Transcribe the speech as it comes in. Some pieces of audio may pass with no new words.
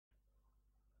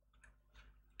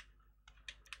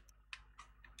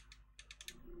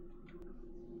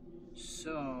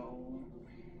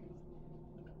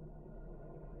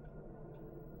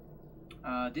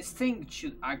This thing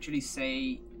should actually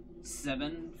say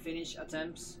 7 finish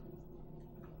attempts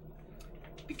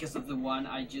because of the one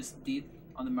I just did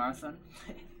on the marathon.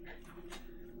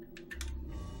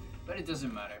 But it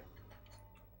doesn't matter.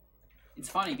 It's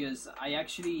funny because I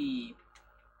actually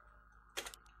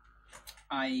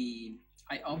I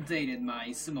updated my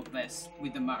sumo best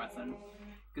with the marathon,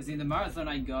 because in the marathon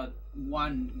I got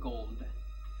 1 gold.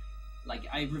 Like,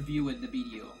 I reviewed the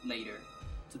video later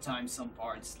to time some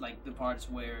parts, like the parts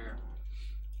where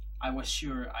I was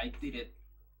sure I did it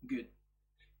good,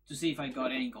 to see if I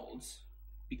got any golds,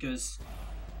 because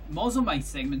most of my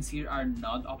segments here are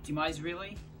not optimized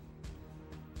really,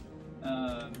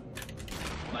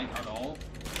 like at all.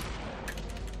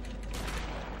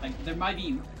 Like, there might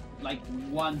be like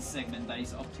 1 segment that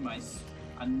is optimized,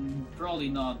 and probably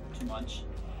not too much.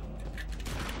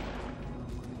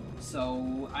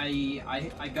 So I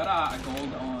got a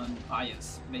gold on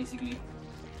Pious, basically,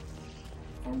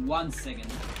 for 1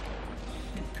 second.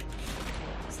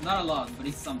 It's not a lot, but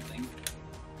it's something.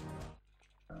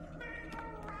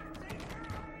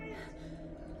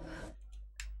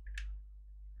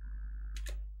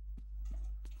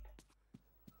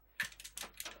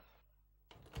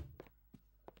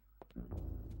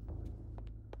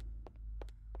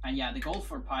 And yeah, the gold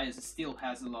for Pious still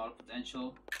has a lot of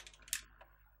potential,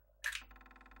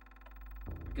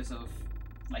 because of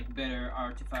like better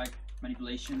artifact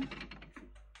manipulation.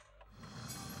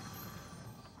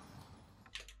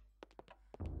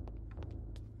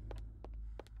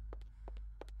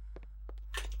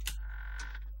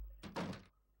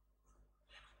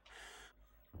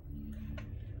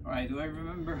 Alright, do I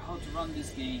remember how to run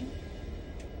this game?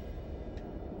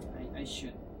 I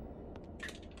should.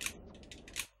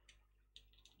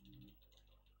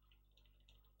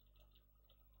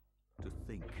 To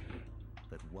think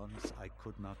that once I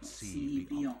could not see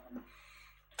beyond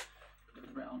the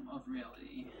realm of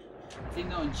reality. I think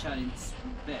now in chat it's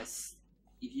best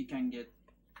if you can get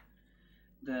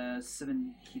the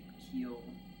 7-hit kill.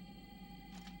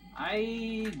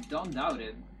 I don't doubt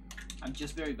it. I'm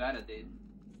just very bad at it.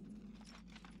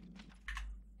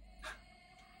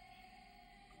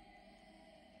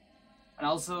 And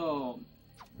also,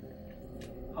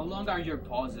 how long are your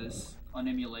pauses on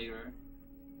emulator?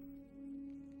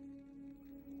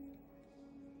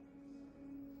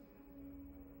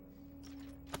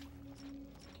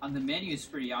 And the menu is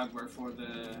pretty awkward for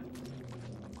the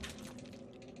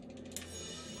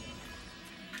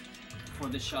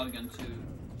shotgun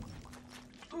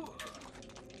too. Ooh,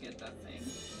 get that thing.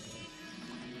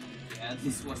 Yeah,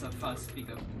 this was a fast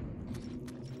pickup.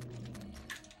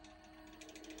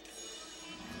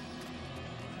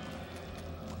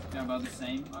 They're about the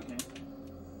same. Okay.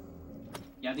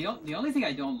 Yeah, the only thing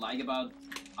I don't like about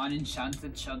an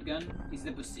enchanted shotgun is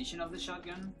the position of the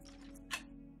shotgun.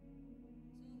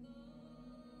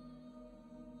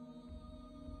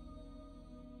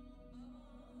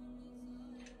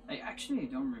 I actually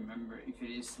don't remember if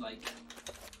it is like...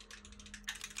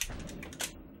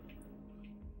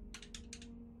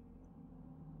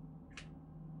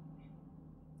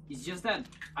 It's just that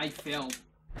I failed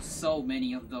so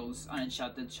many of those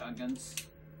unenchanted shotguns.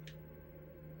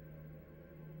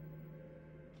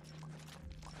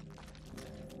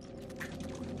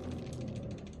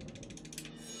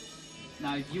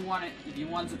 Now, if you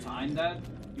want to time that,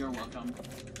 you're welcome,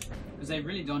 because I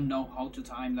really don't know how to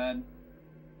time that,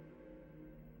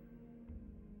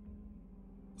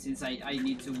 since I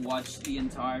need to watch the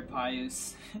entire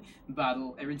Pious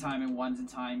battle every time I want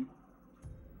to time.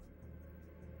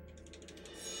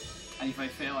 And if I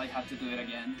fail, I have to do it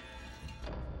again.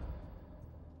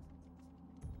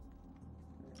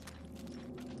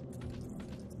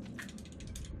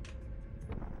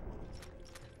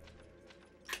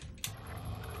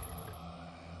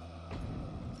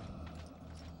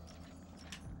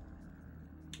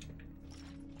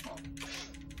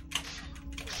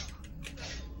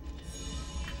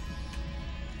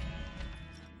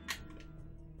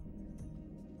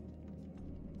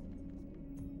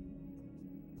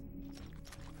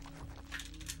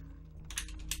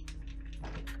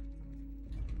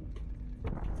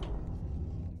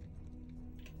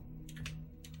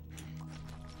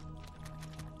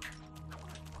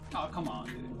 Oh, come on,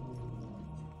 dude.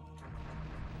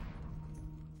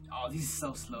 Oh, this is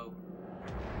so slow.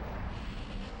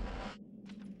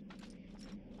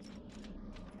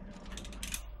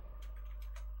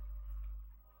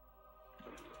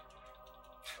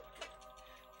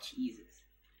 Jesus.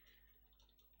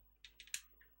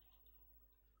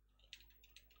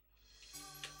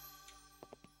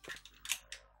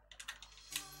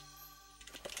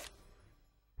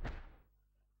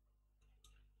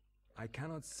 I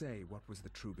cannot say what was the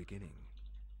true beginning,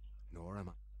 nor am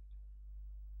I.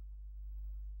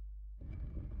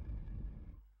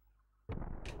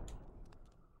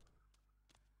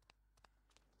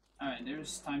 Alright,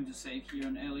 there's time to save here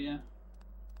on Elia.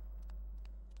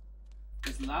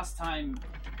 Because last time,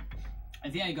 I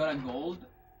think I got a gold,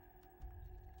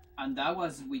 and that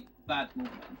was with bad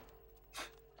movement.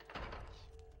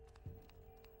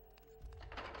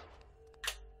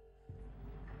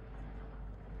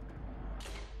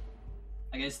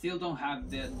 Like, I still don't have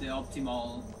the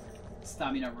optimal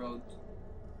stamina road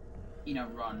in a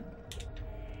run.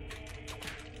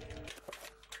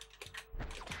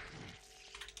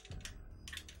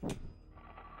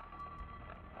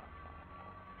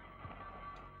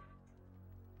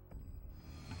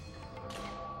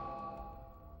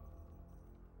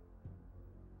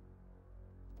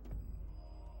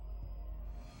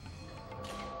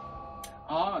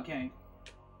 Oh, okay.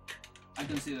 I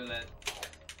consider that.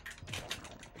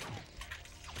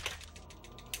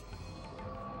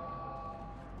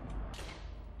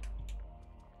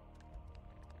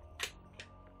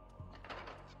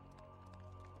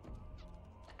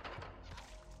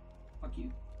 Fuck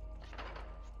you.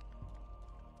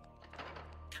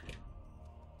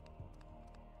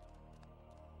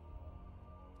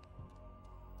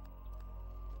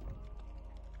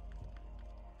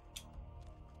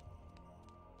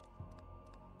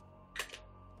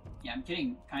 Yeah, I'm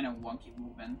getting kind of wonky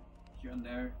movement here and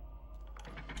there.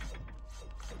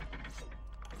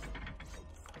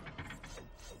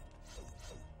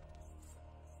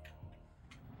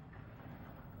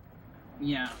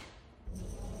 Yeah.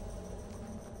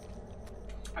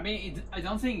 I mean, I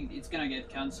don't think it's gonna get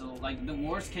cancelled. Like, the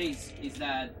worst case is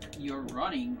that you're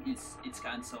running, it's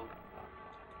cancelled.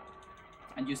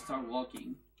 And you start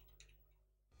walking.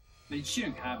 But it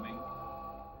shouldn't happen.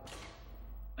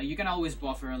 Like, you can always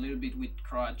buffer a little bit with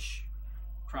crouch,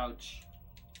 or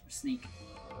sneak.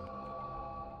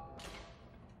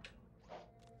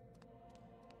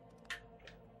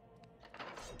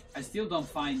 I still don't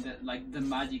find that, like, the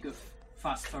magic of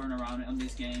fast turnaround on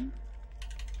this game.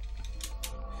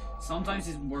 Sometimes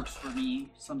it works for me,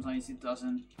 sometimes it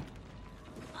doesn't.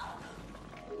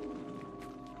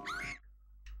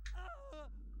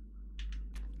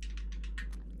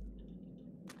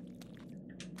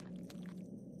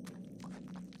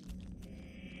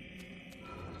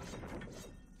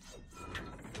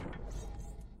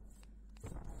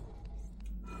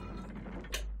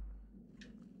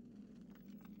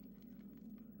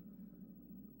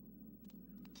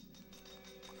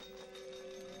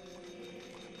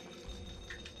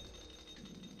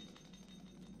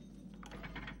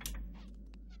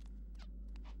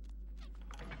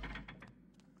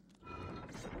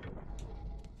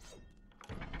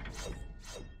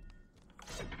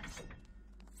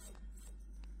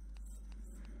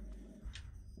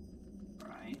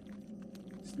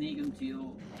 Sneak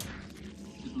until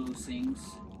the blue sings.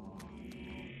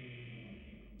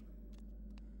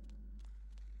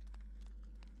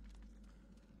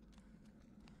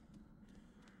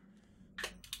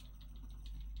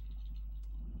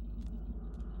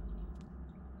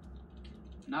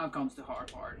 Now comes the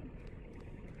hard part.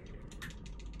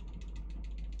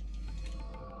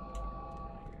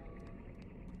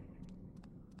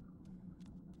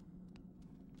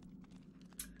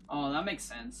 Oh, that makes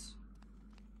sense.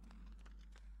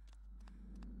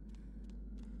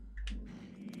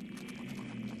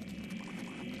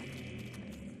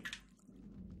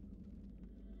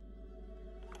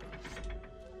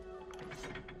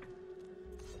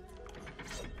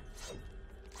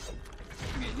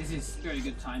 This is very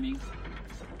good timing.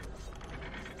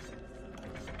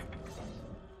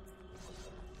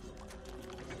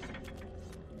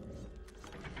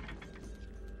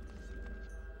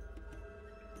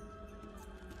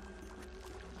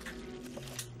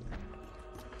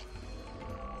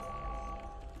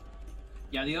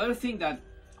 Yeah, the other thing that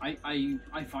I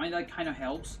find that kind of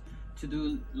helps to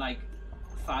do like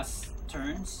fast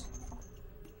turns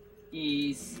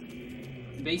is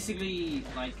basically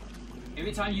like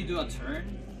every time you do a turn,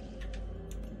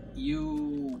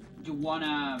 you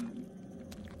wanna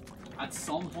at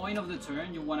some point of the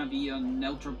turn you wanna be on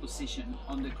neutral position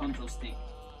on the control stick.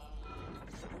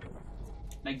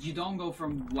 Like you don't go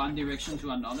from one direction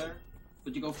to another,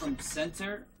 but you go from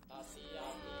center.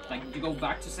 Like you go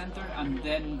back to center and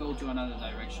then go to another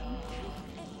direction.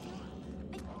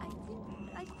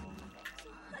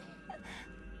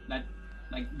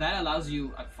 That allows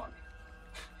you. Fuck.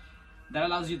 That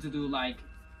allows you to do like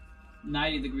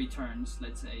 90-degree turns,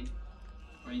 let's say,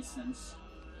 for instance.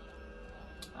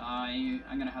 I'm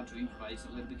gonna have to improvise a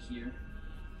little bit here.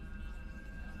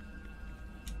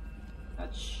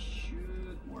 That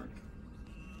should work.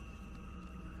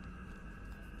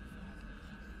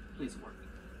 Please work.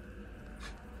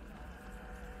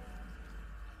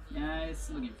 Yeah, it's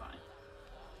looking fine.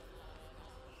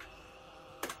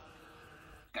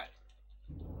 Got it.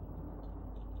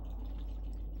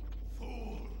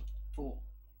 Fool.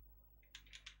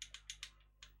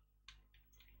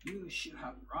 You should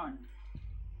have run.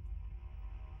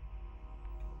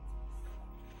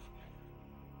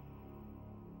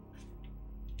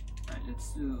 Alright,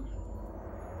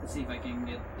 let's see if I can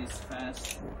get this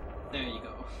fast. There you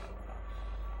go.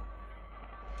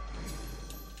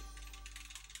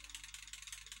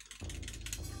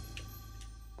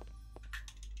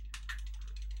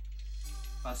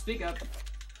 Fast pick up.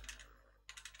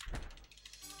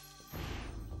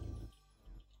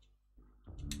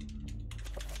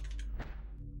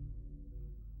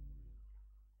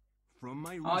 From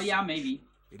my Oh yeah, research, maybe.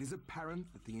 it is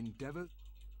apparent that the endeavor...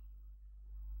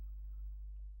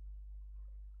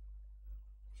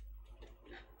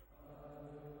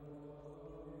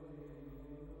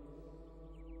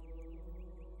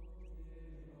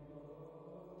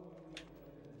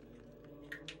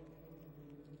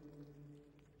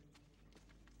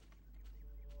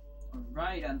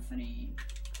 Alright, Anthony.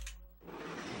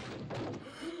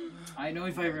 I know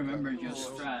if I remember your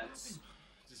strats.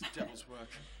 This devil's work.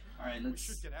 Alright, We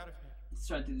should get out of here. let's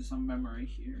try to do some memory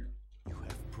here. You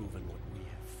have proven what we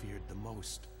have feared the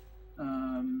most.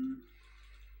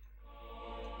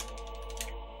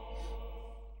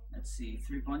 Let's see,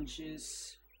 3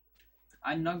 punches.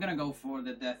 I'm not gonna go for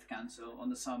the death cancel on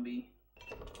the zombie,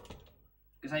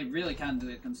 because I really can't do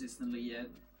it consistently yet.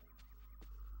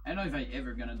 I don't know if I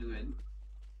ever gonna do it.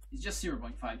 It's just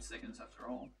 0.5 seconds after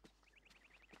all.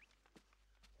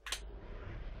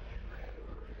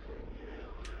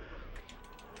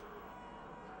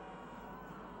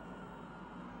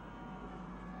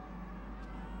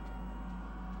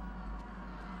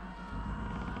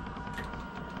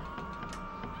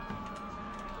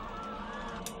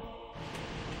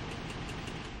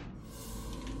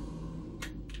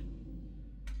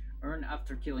 Earn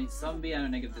after killing zombie and a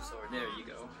negative sword. There you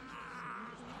go.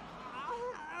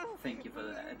 Thank you for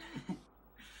that.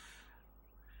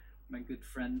 My good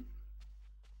friend.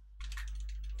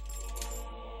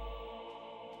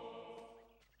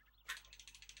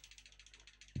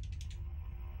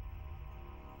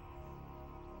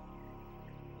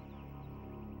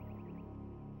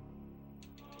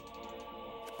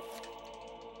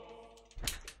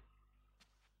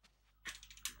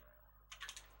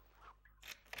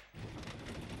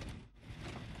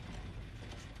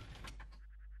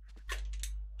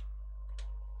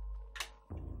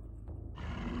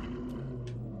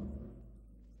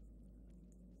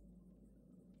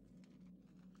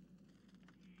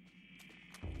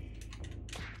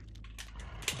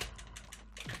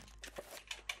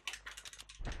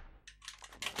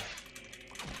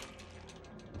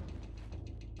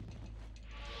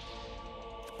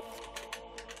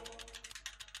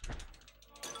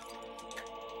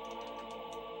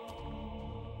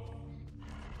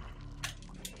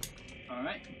 All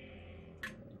right.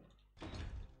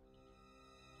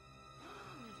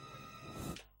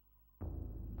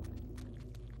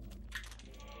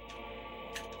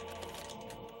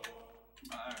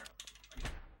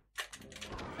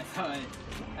 I thought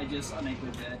I just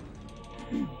unequipped that.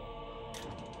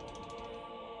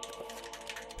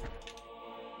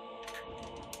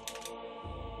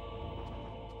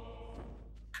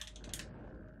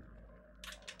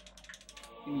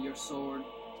 Give me your sword.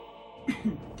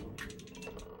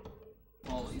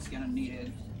 Oh, he's gonna need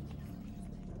it.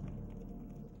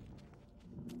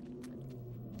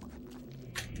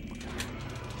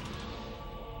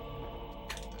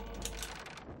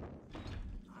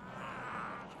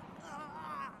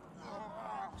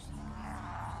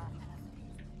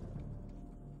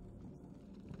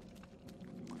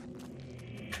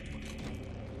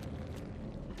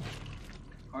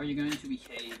 How are you going to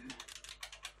behave,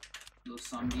 little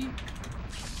zombie?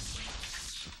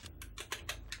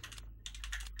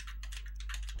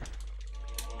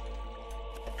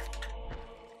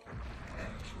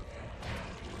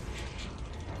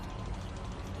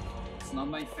 It's not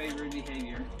my favorite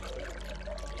behavior.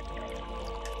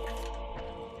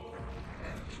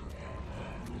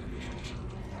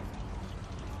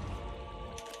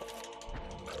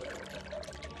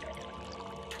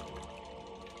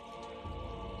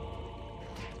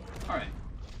 Alright.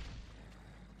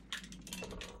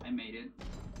 I made it.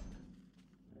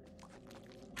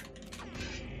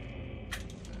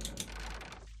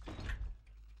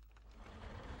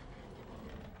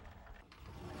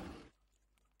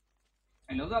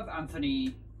 I love that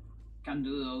Anthony can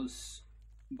do those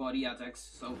body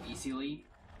attacks so easily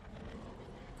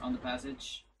on the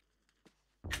passage.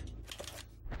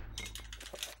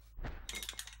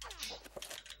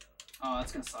 Oh,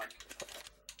 that's gonna suck.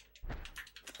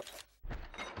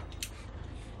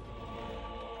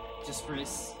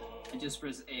 I just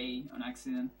press A on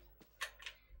accident.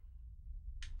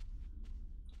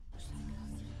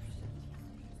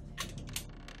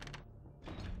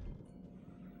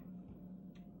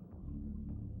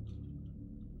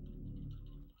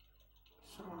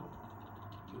 So,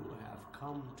 you have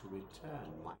come to return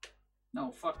my...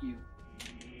 No, fuck you.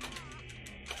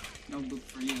 No book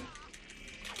for you.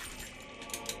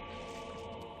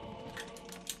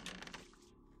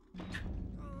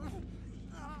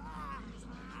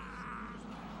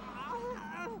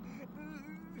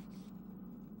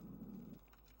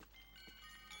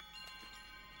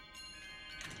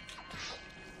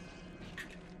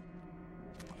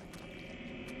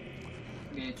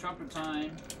 Okay, trapper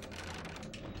time.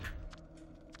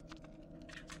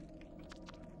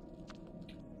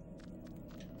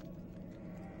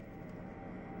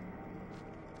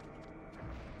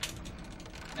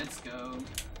 Let's go.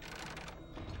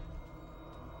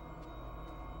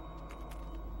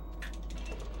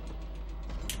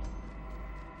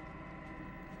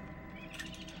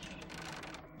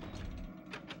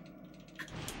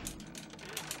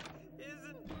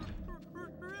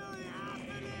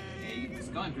 Okay, it's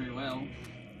going pretty well.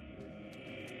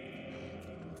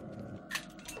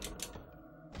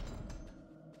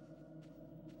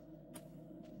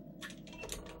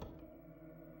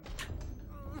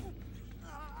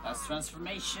 Last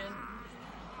transformation.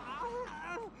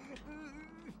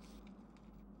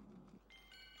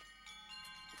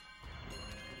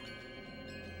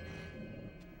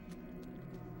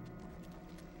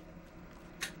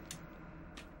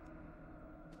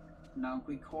 Now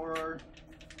quick horror.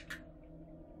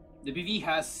 The PV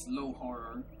has slow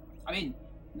horror. I mean,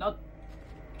 not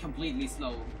completely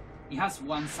slow. It has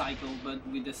one cycle, but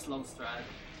with the slow strat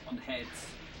on the heads.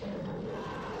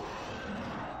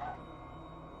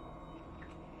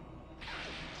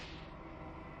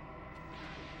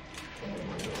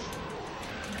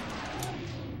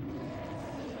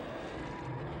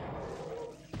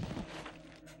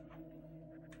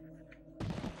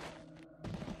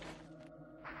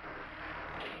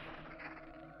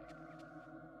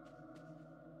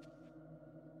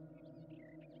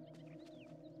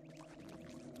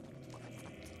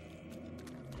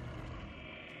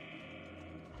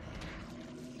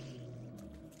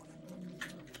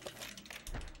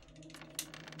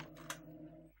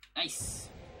 Nice.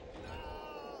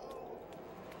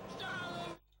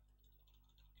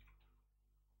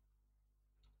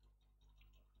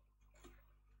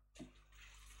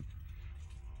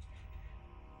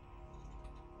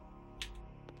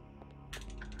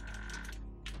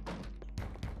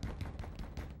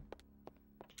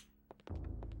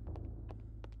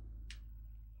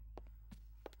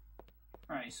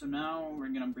 Alright, so now we're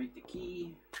gonna break the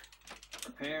key,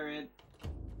 prepare it,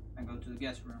 and go to the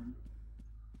guest room.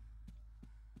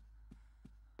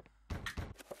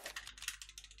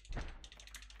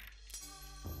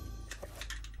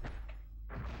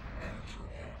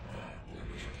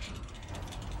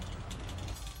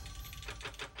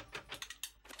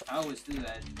 I always do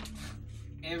that.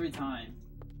 Every time.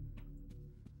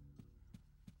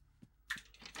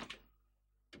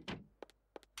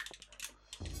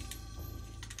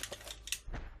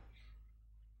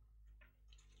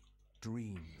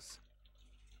 Dreams.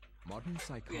 Modern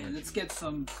psychology. Okay, let's get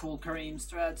some full Kareem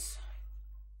strats.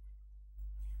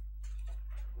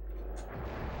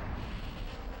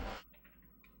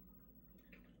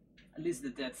 At least the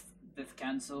death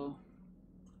cancel.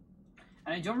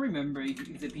 And I don't remember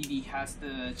if the PD has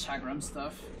the Chagram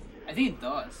stuff. I think it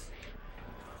does.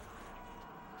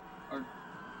 Or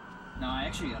no, I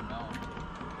actually don't know.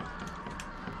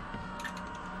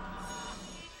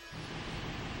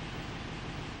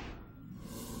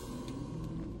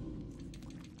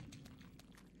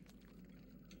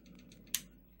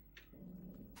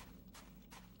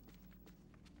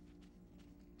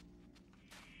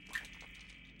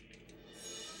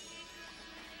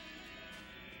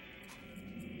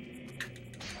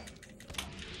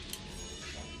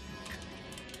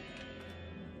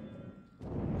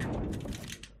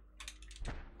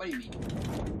 What do you mean?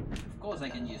 Of course I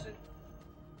can use it.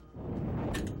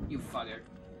 You fucker.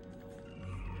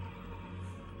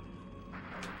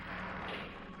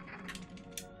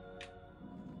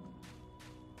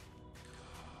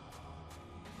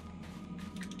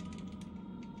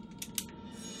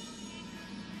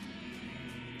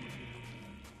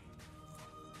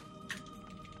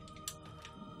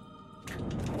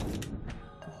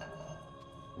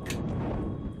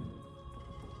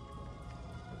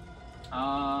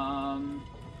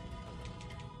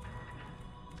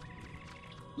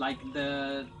 Like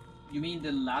the... You mean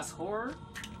the last horror?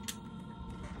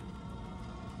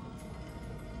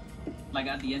 Like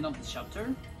at the end of the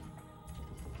chapter?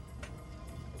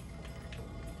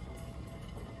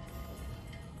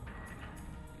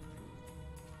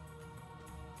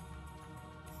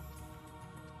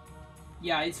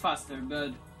 Yeah, it's faster,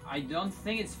 but I don't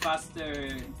think it's faster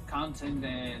counting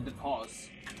the pause.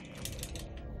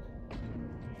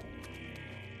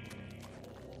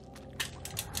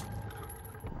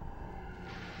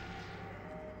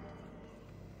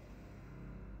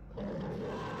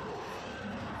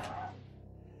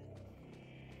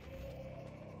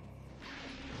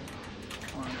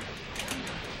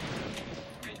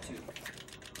 Okay, 2.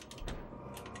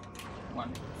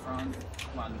 1 front,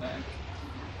 1 back.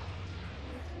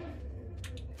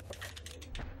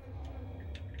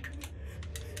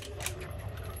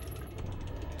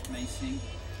 Amazing.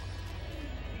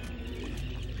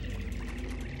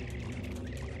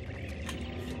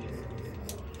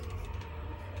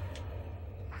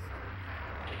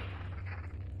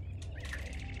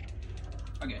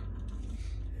 Okay.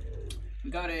 We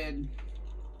got it.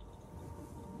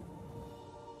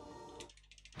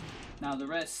 Now the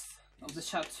rest of the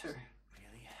chapter.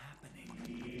 Really happening.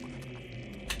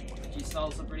 Which is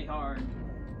also pretty hard.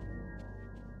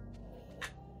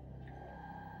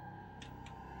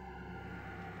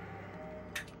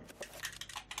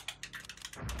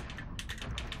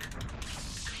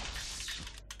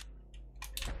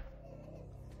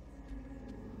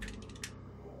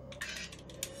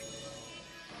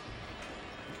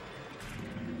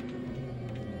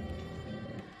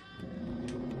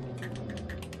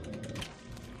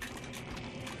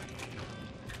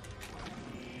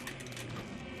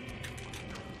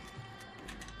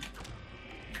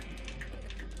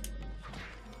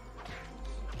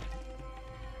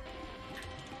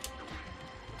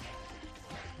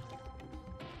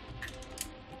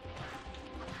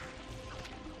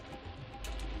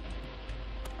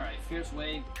 Fierce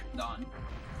wave, done.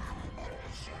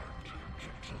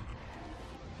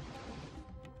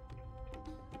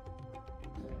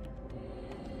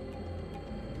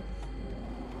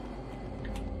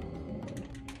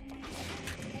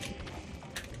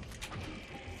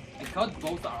 I cut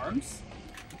both arms?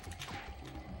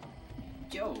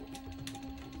 Yo.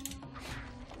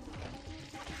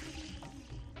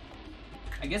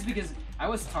 I guess because I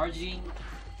was targeting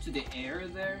to the air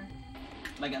there.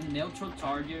 Like a neutral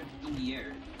target in the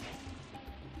air.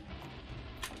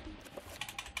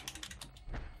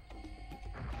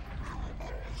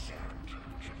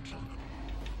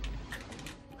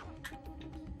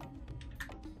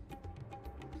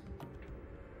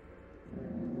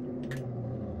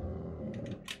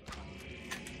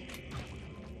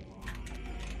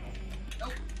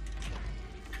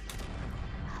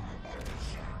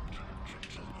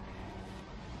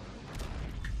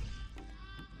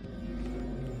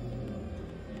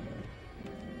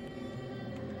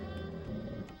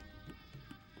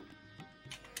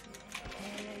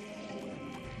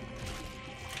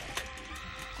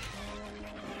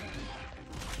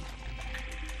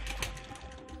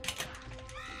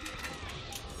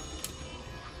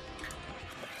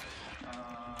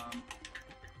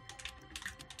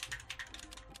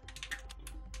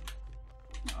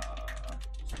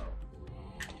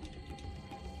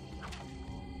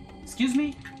 Excuse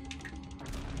me?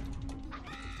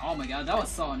 Oh my god, that was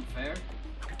so unfair.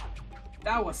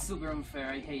 That was super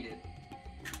unfair, I hate it.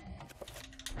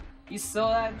 You saw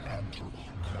that?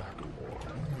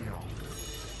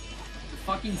 The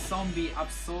fucking zombie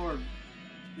absorbed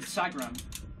the chakram.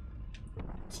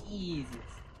 Jesus.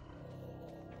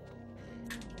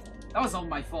 That was not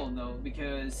my fault though,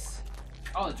 because...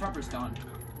 Oh, the trapper's gone.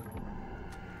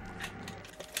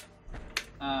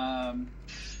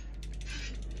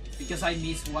 Because I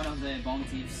missed one of the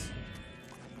bounties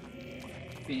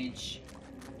finish,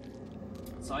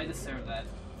 so I deserve that.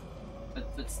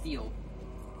 But still,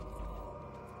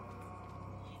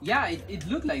 yeah, it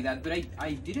looked like that, but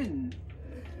I didn't.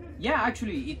 Yeah,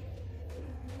 actually,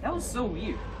 that was so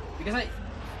weird because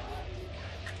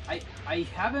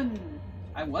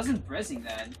I wasn't pressing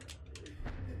that.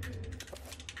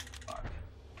 Fuck.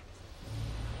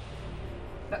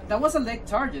 That was a leg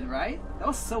target, right? That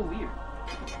was so weird.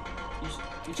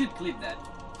 You should clip that.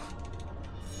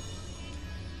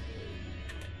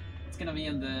 It's gonna be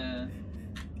on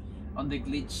the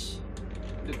glitch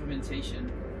documentation.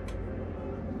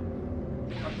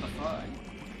 What the fuck?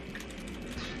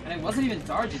 And I wasn't even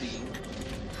targeting.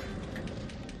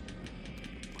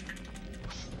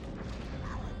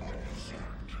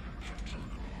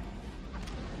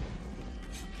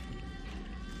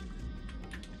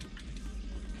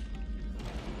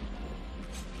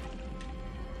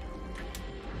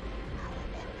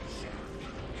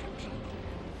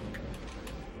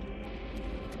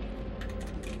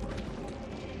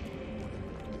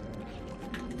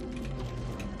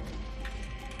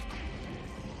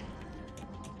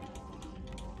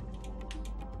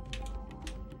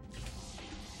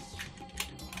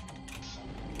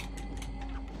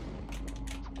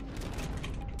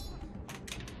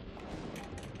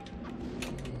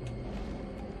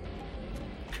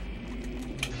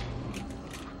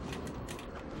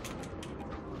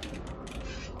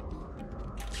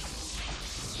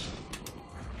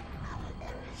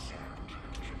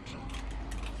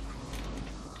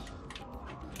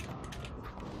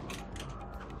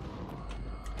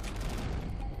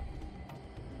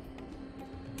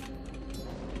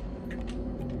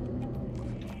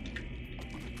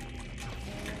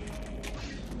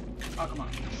 Oh, come on.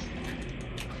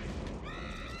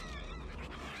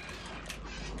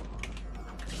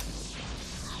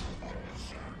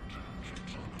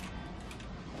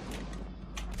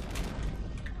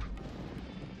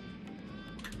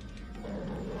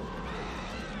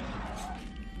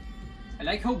 I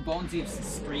like how bone thieves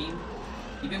scream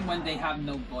even when they have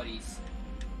no bodies.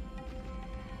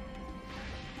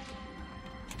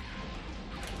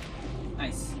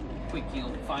 Nice. Quick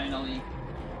kill, finally.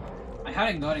 I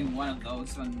hadn't gotten one of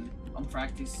those on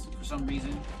practice for some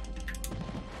reason.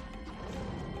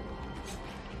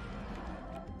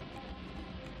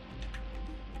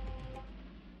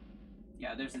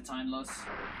 Yeah, there's the time loss.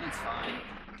 It's fine.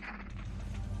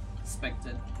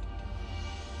 Expected.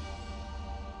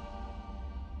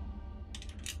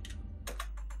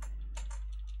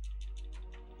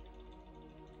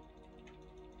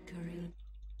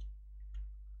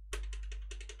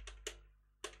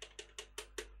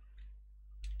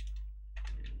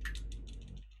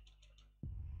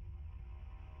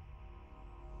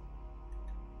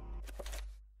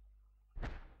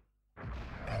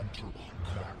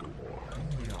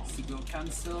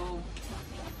 Cancel.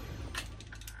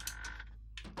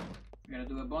 We're gonna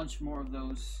do a bunch more of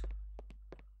those.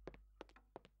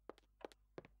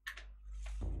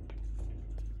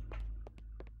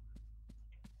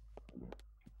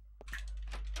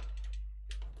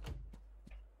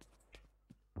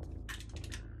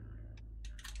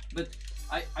 But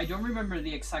I don't remember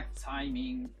the exact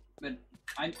timing, but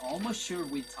I'm almost sure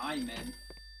we time it.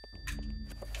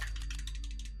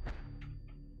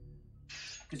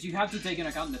 Because you have to take into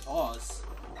account the pause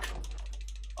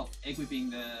of equipping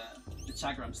the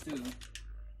chakrams too.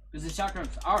 Because the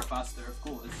chakrams are faster, of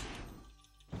course.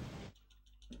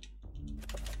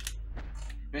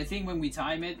 But I think when we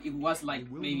time it, it was like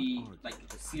maybe like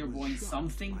 0 point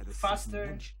something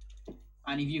faster.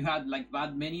 And if you had like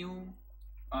bad menu,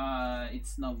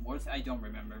 it's not worth it. I don't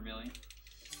remember really.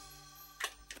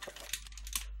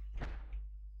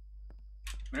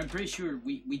 But I'm pretty sure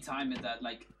we timed it that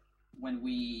like when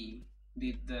we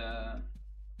did the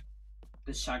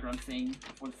chakram thing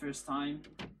for the first time.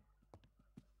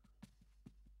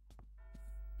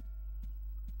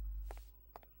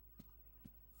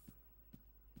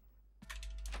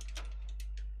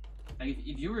 Like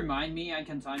if you remind me, I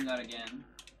can time that again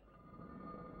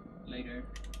later.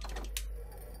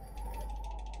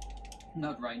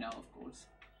 Not right now, of course.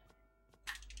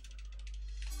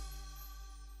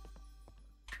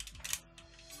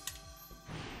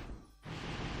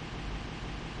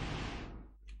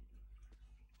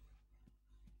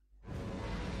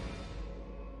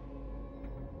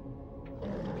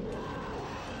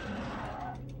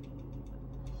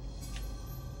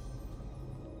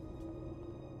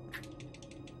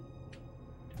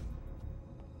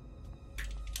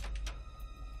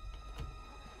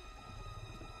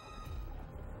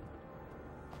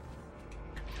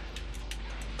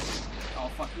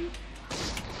 Fuck you.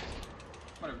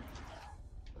 Whatever.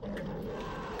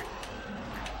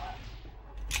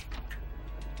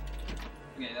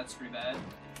 Okay, that's pretty bad.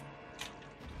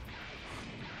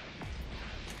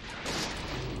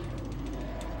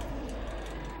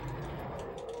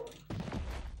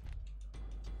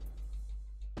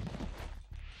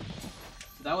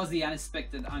 So that was the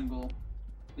unexpected angle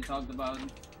we talked about,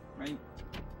 right?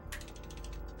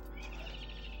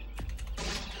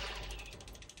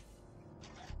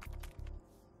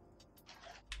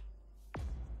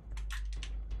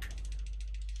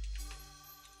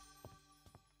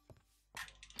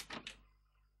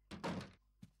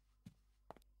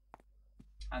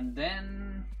 And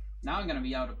then, now I'm gonna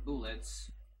be out of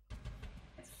bullets,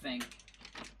 I think.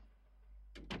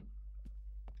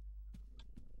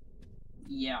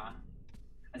 Yeah,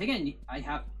 I think I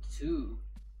have 2.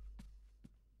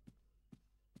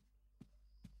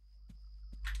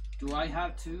 Do I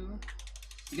have 2?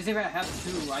 Because if I have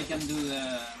 2, I can do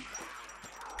the...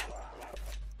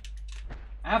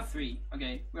 I have 3,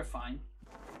 okay, we're fine.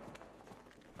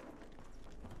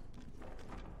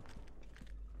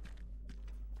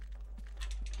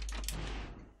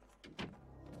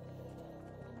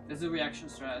 There's a reaction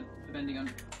strat, depending on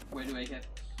where do I get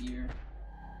here.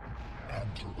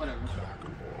 Whatever.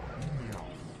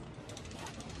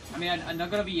 I mean, I'm not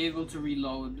gonna be able to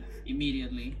reload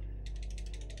immediately.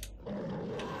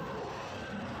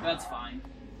 That's fine.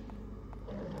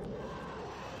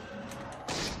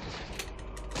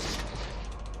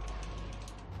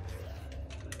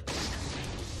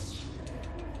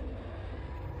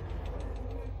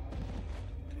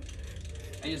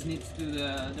 I just need to do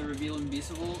the reveal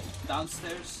invisible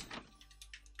downstairs.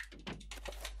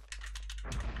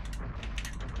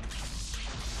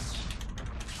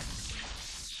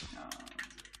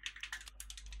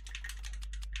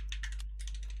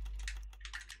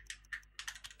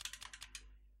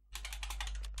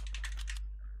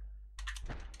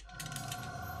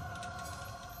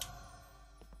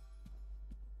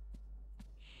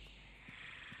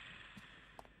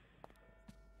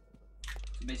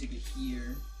 basically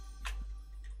here.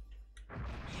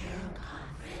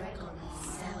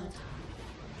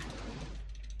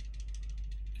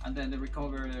 And then the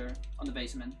recover on the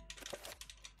basement.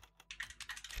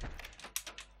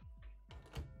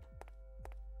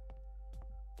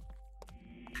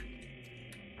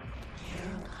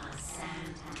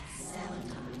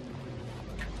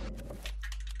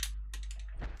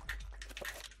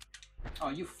 Oh,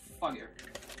 you fucker.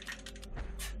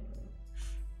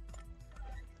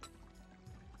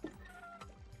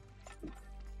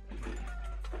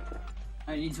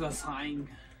 I need to assign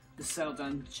the settled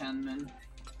enchantment.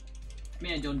 I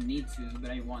mean, I don't need to, but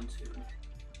I want to.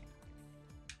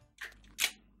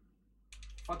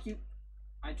 Fuck you.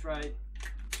 I tried.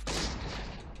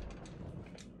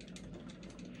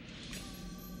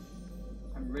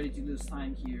 I'm ready to lose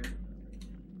time here.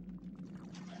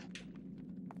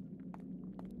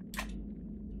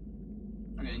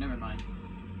 Okay, never mind.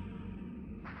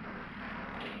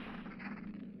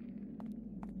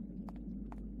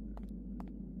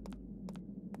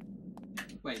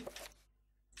 Wait.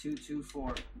 2, 2,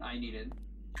 4. I needed.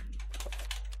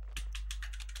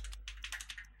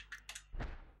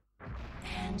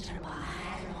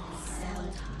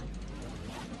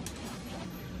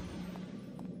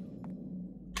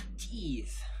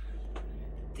 Jeez.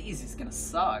 This is gonna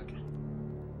suck.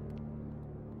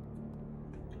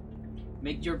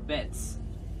 Make your bets.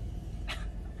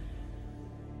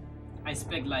 I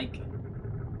expect like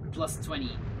plus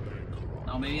 20.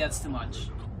 No, maybe that's too much.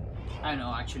 I don't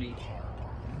know actually.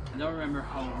 I don't remember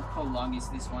how long is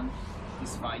this one,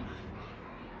 this fight.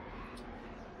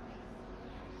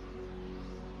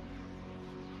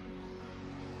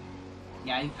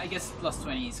 Yeah, I guess plus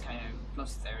 20 is kind of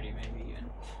plus 30 maybe even.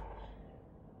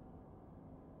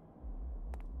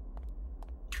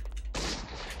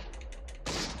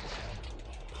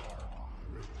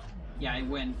 Yeah, it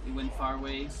went far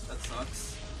away. That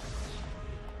sucks.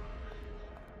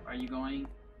 Where are you going?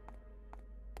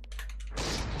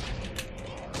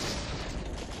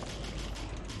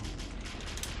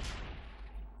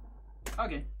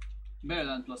 Okay, better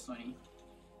than plus 20.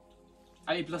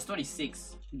 I mean plus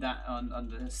 26 that on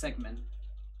the segment.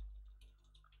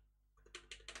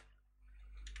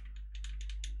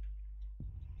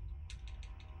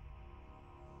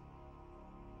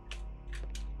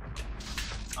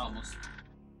 Almost.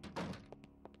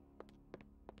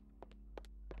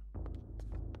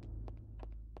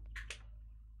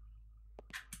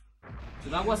 So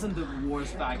that wasn't the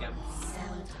worst backup.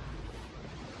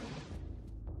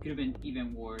 Could have been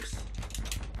even worse.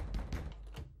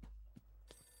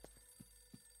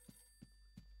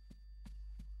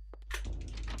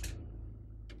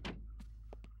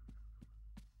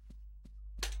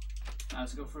 Now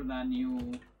let's go for that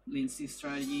new Lindsay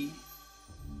strategy.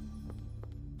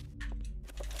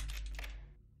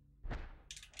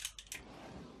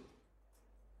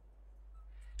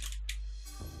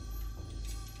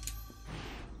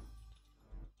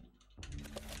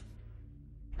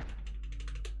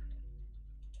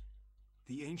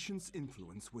 The Ancients'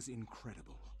 influence was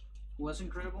incredible. Was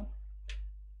incredible?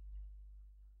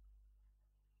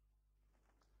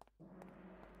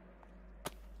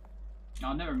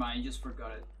 Oh, never mind, I just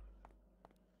forgot it.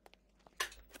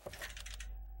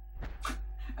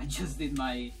 I just did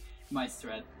my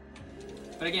thread.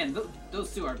 But again,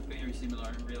 those two are very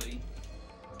similar, really.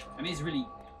 I mean,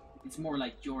 it's more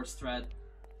like your thread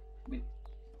with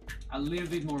a little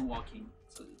bit more walking.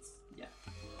 So it's, yeah.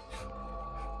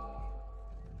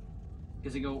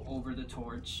 Because you go over the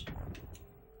torch.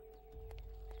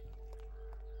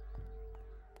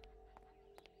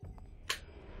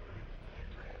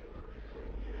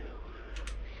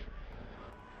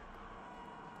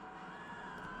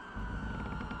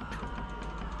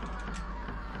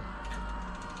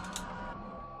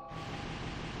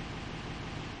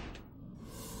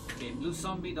 Okay, blue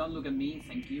zombie, don't look at me,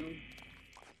 thank you.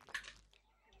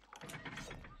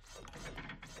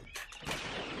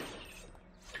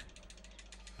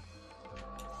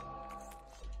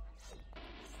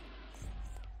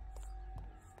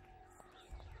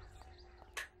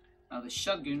 Now the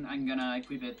shotgun, I'm gonna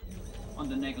equip it on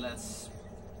the necklace.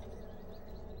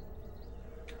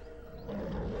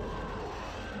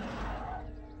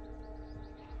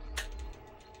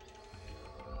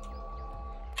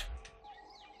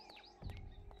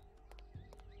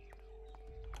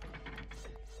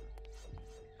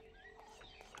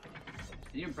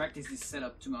 I didn't practice this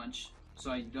setup too much,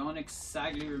 so I don't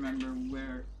exactly remember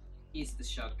where is the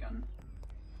shotgun.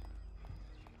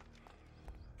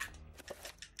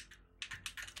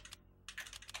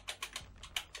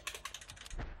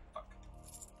 Fuck.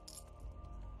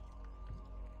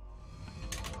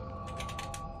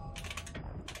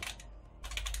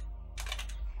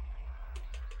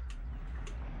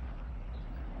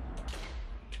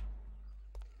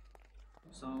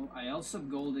 So I also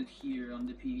golded here on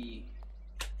the PV.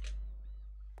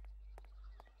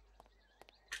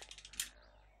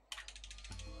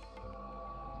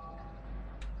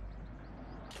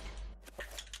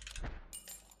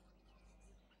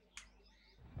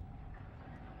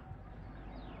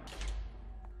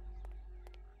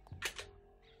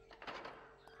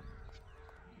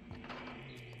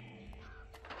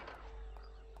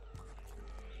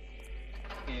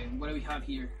 Okay, what do we have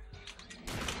here?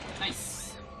 Nice!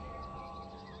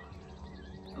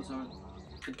 Those are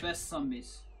the best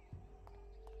zombies.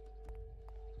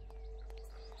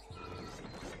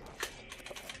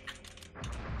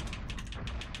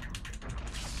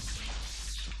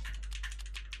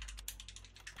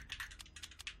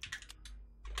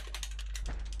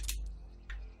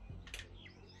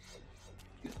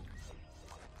 Good.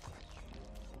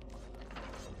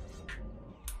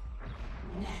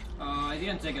 I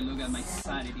didn't take a look at my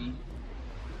sanity.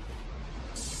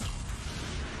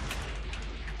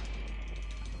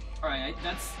 Alright,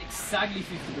 that's exactly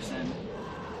 50%.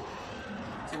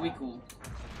 So we cool.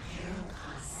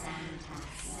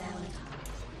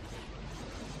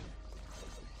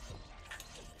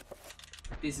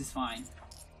 This is fine.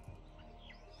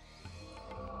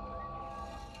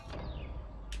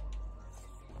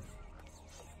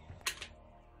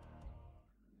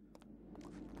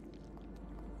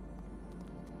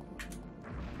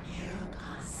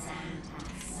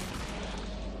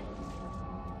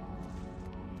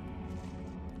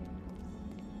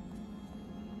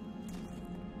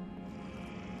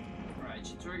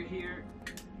 Target here.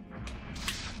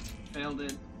 Failed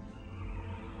it.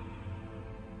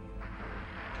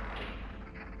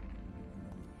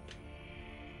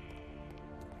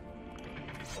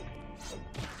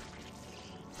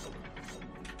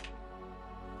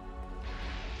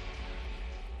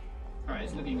 Alright,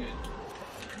 it's looking good.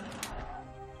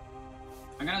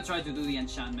 I'm gonna try to do the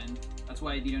enchantment. That's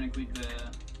why I didn't equip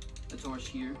the torch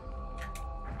here.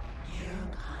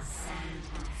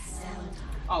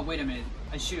 Oh, wait a minute.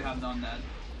 I should have done that.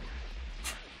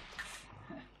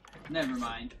 Never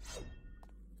mind.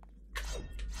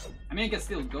 I mean, I can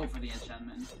still go for the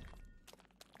enchantment.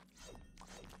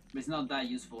 But it's not that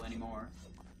useful anymore.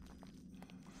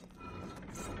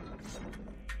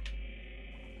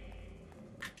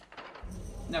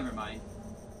 Never mind.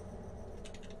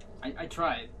 I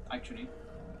tried, actually.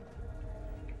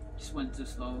 Just went too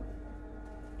slow.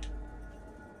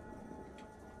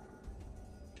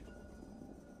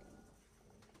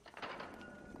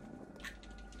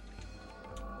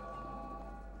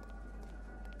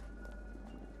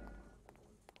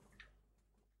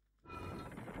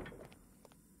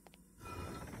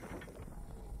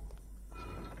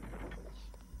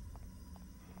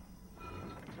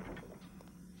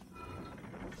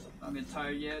 Don't get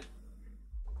tired yet.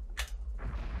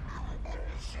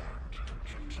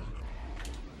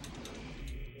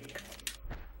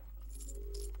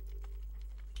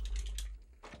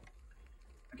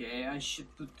 Okay, I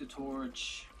should put the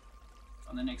torch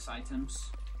on the next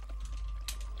items.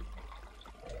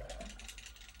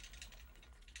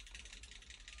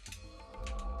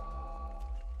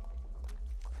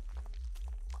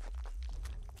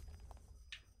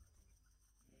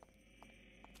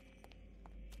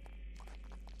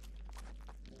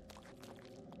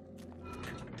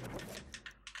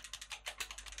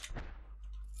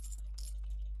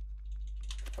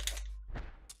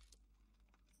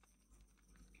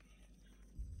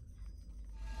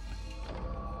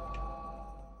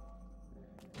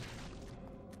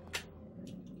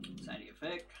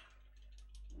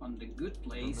 On the good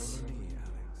place. Remember me,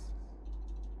 Alex.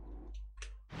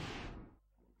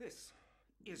 This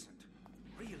isn't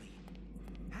really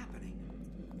happening.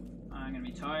 I'm gonna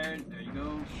be tired. There you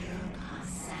go.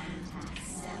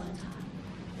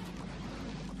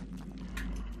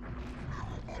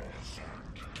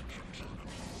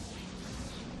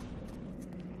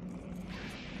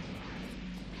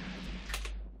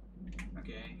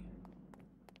 Okay.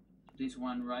 This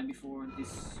one right before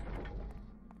this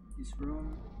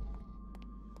room.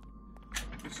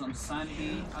 Put some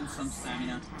sanity and some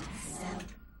stamina.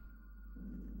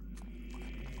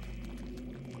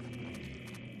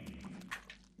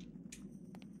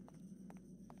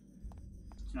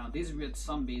 So now this red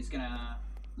zombie is gonna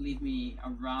leave me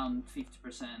around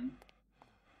 50%.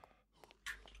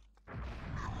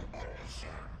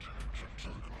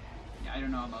 Yeah, I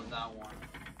don't know about that one.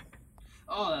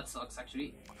 Oh, that sucks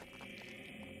actually.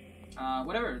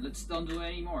 Whatever, let's don't do it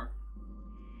anymore.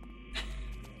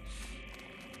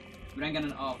 But I'm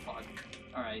gonna, oh fuck.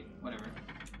 Alright, whatever.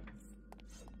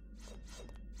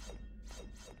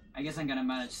 I guess I'm gonna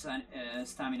manage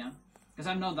stamina.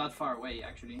 Because I'm not that far away,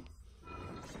 actually.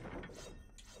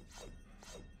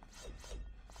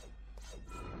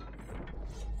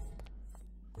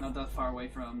 Not that far away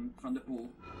from the pool.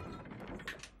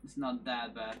 It's not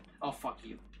that bad. Oh, fuck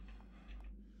you.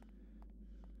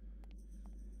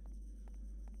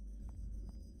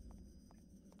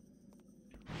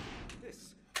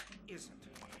 This isn't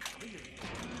really.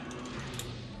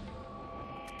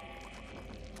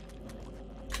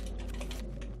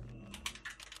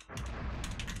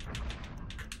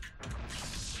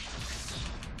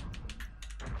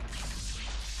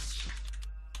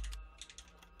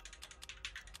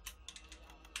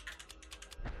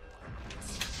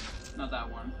 Not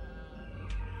that one.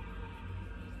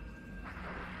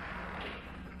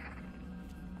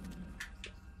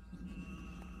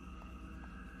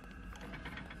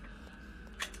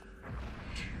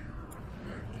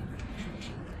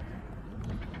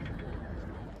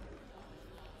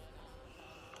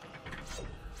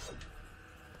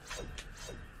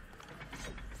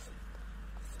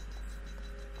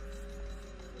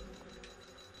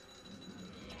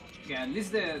 Yeah, at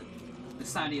least the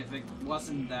sanity effect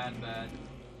wasn't that bad.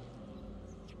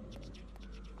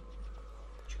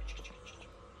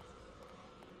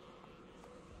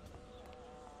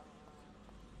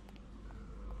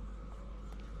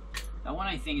 That one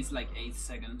I think is like 8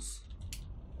 seconds.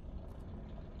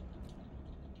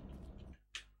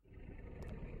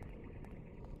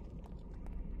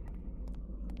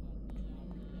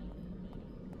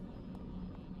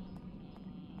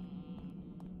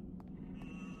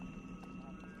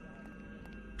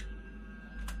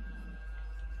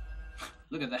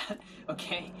 Look at that.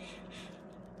 Okay.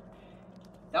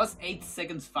 That was 8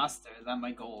 seconds faster than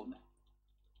my gold.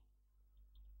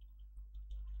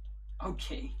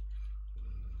 Okay.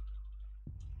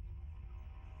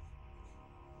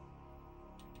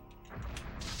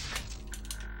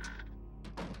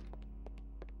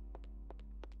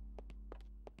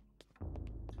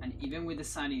 And even with the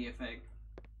sanity effect,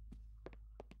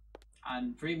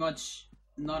 and pretty much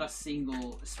not a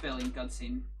single spelling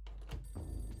cutscene.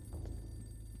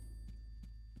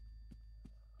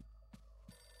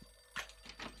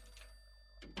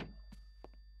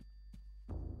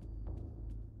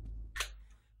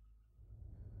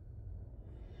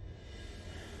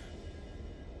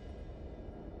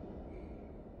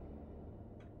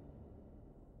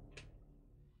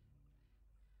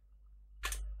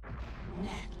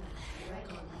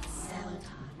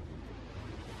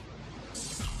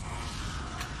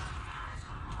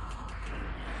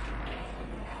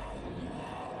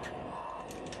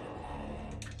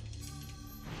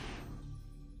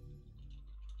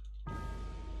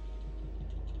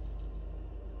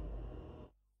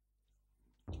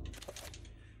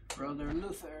 Brother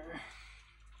Luther.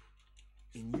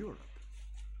 In Europe,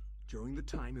 during the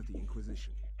time of the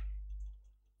Inquisition.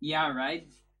 Yeah, right?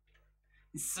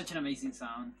 It's such an amazing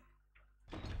sound.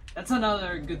 That's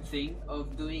another good thing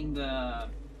of doing the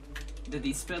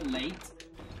dispel late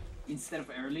instead of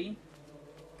early.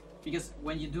 Because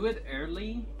when you do it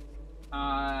early,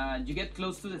 you get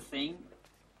close to the thing,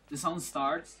 the sound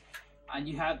starts, and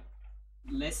you have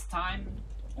less time,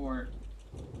 or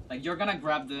like you're gonna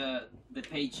grab the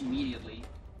page immediately,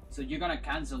 so you're gonna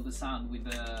cancel the sound with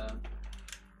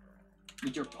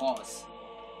your pause.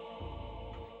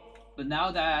 But now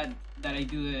that I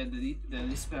do the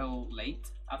dispel late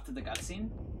after the cutscene,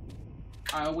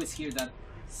 I always hear that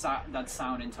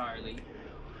sound entirely.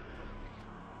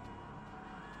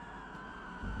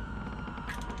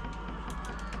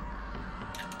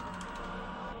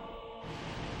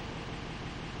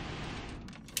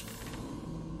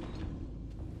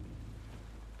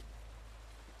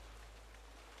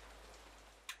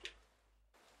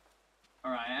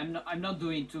 Alright, I'm not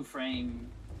doing 2-frame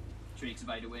tricks,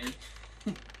 by the way.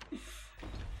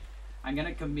 I'm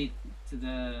gonna commit to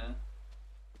the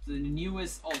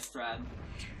newest Ulstrad.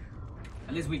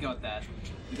 At least we got that.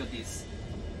 We got this.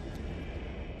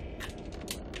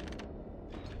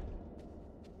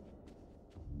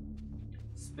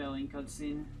 Spelling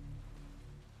cutscene.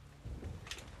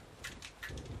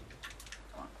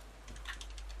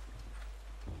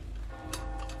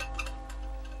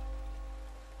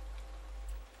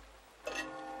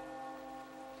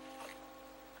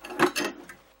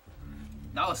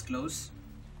 That was close.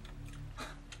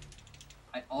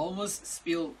 I almost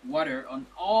spilled water on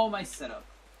all my setup.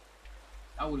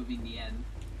 That would have been the end.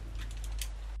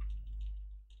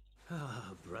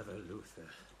 Ah, Brother Luther,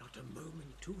 not a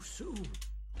moment too soon.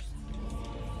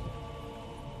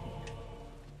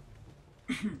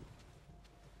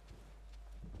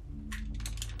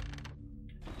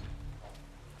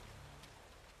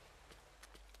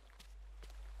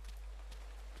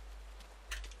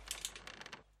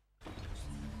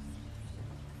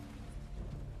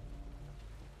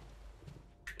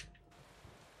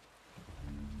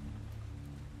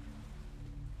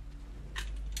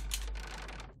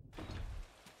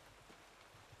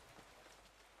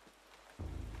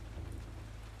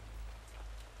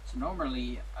 So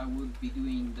normally I would be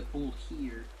doing the pull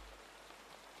here,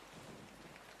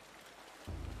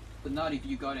 but not if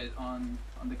you got it on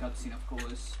the cutscene, of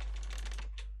course.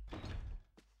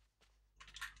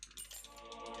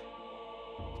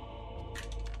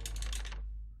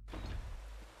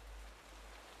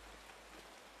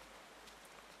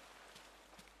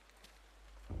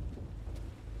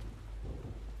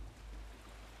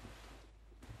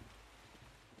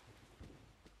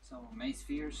 So maze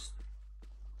spheres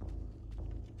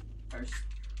first.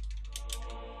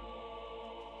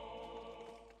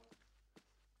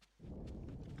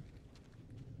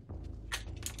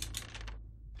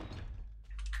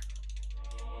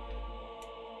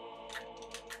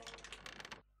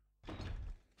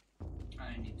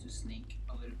 I need to sneak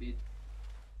a little bit.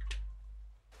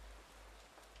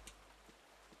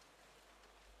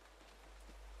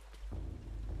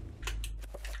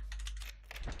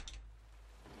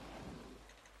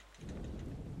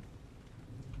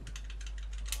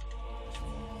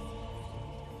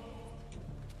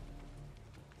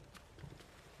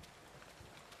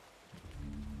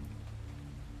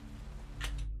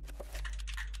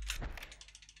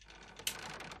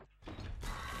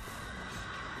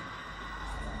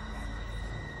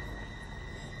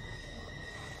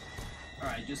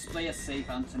 Alright, just play a safe,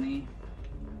 Anthony.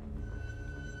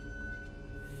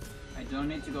 I don't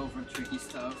need to go for tricky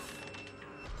stuff.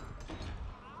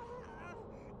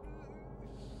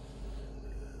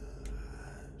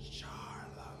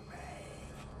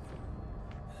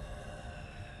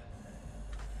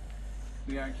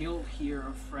 We are killed here,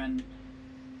 a friend.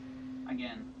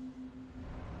 Again.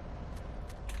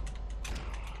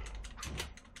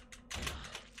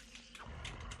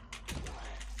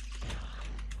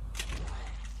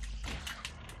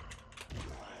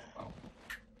 Well,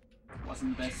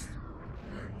 wasn't best.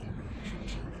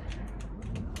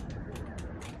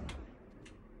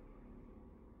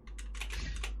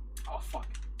 Oh fuck.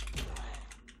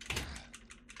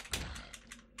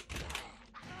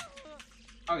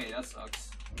 Okay, that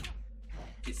sucks.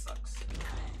 It sucks.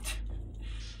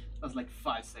 That's like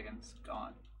 5 seconds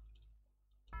gone.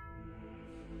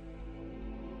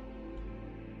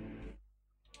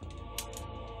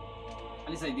 At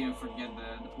least I didn't forget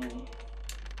the pool.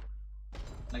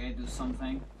 Like I do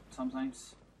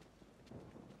sometimes.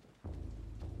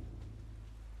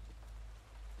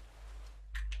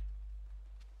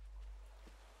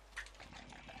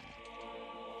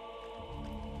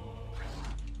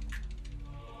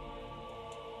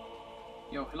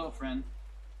 Yo, hello friend.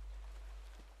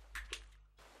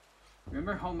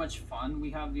 Remember how much fun we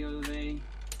had the other day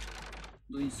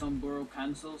doing some burrow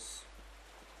cancels?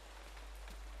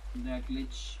 That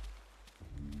glitch.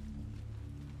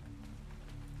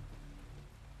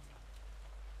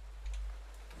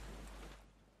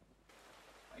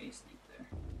 I sneak there.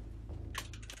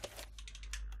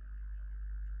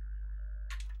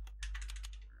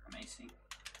 Amazing.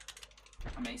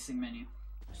 Amazing menu.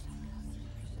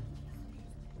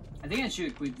 I think I should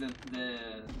equip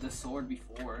the sword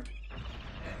before.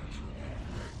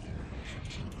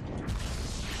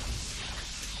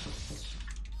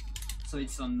 So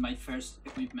it's on my first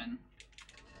equipment.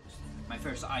 My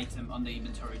first item on the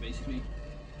inventory basically.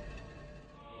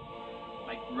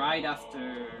 Like right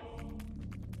after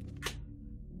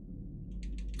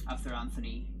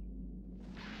Anthony.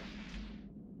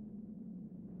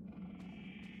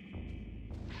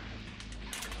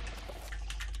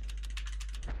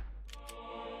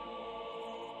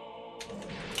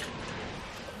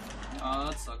 Oh,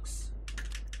 that sucks.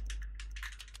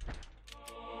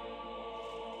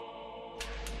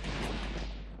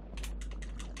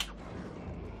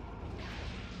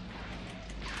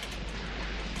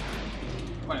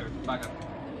 Whatever, back up.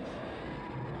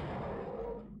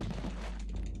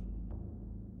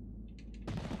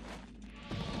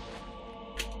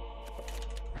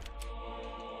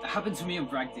 That happened to me in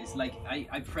practice. Like,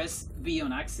 I pressed V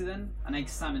on accident and I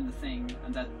examined the thing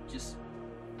and that just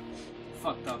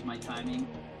fucked up my timing.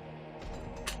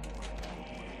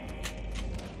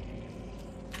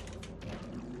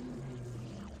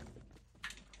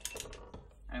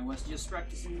 I was just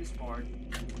practicing this part.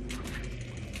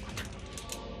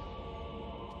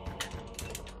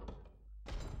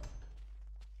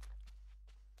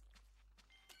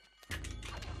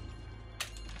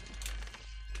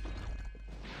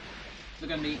 Look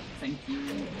at me, thank you.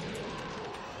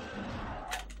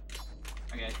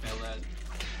 Okay, I failed that.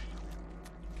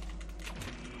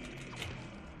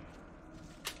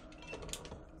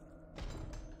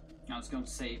 Now it's going to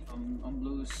save on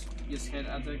blues. Just head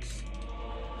attacks.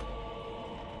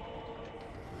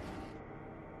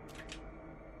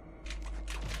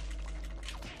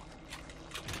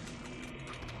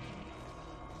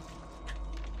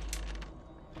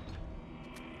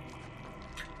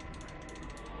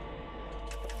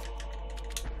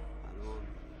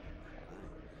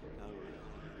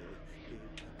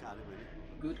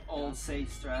 Good old safe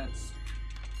strats.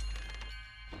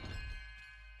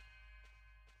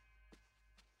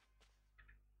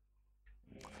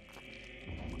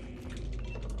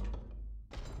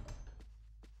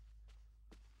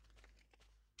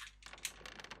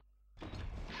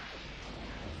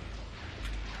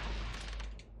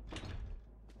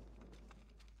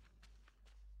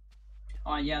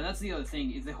 Oh yeah, that's the other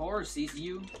thing. If the horror sees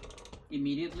you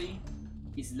immediately,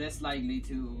 it's less likely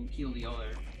to kill the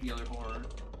other horror.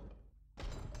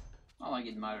 Not like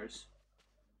it matters.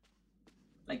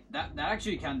 Like that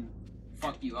actually can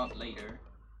fuck you up later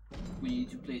when you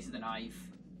need to place the knife.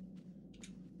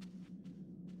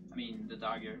 I mean the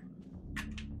dagger.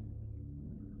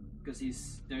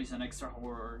 Because there is an extra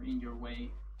horror in your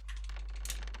way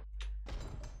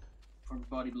for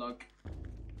body block.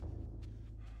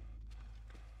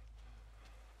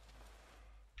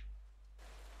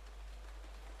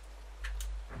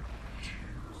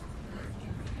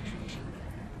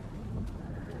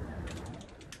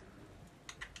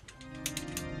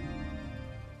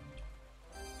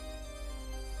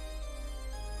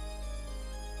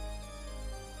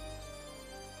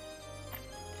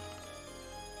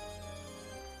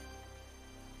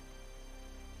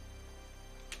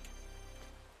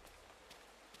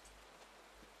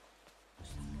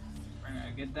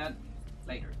 Get that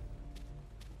later.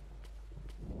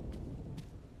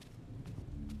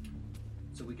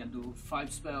 So we can do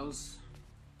 5 spells,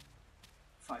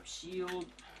 5 shield,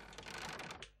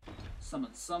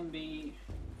 summon zombie,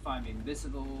 5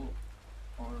 invisible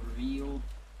or reveal,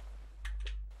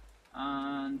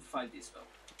 and 5 dispel.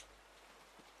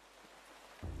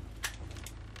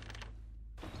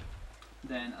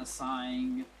 Then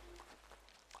assign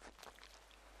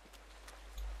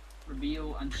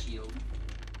reveal and shield.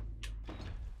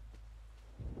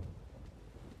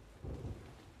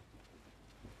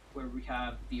 Where we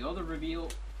have the other reveal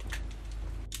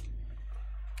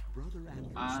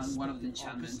and one of the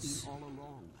enchantments. All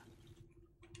along.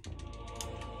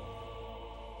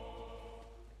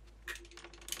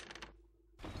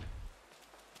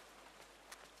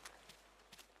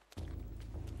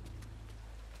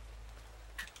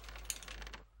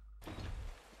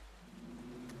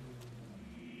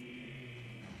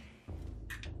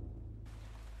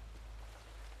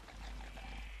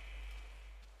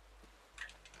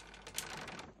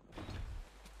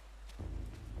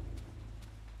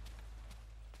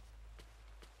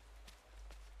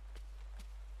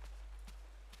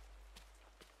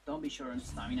 Don't be sure on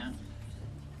stamina.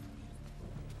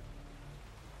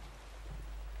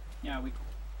 Yeah, we cool.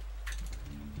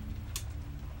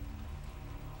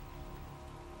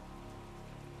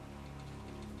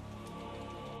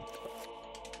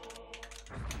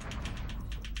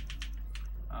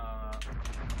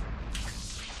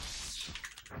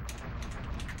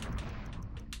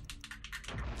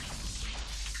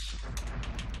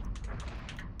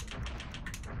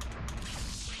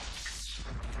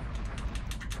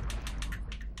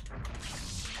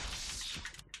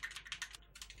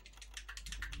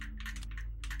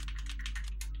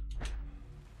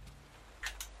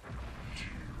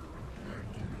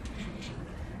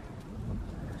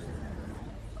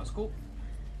 Cool.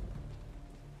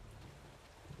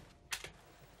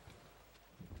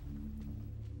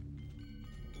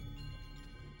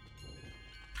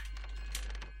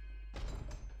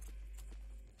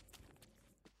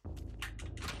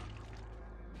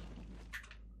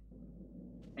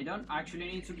 I don't actually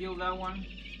need to kill that one,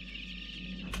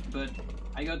 but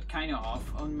I got kind of off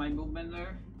on my movement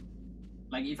there.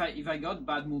 Like if I got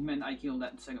bad movement, I kill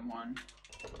that second one.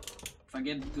 If I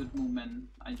get good movement,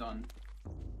 I don't.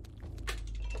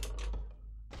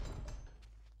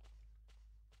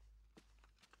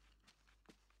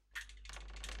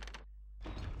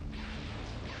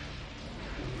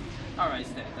 Alright,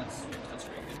 it's dead. That's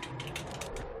very good.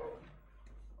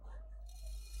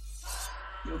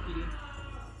 Yo, kitty.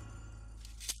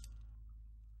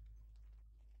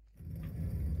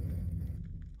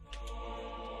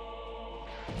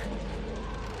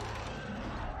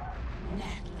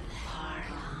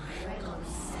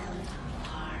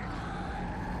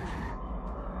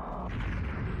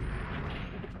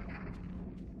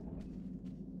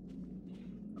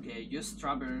 Okay, just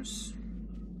traverse.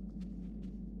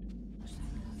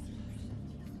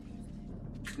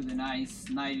 To the nice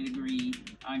 90-degree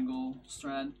angle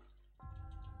strat.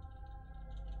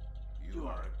 You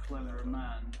are a clever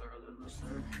man, brother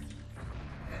listener.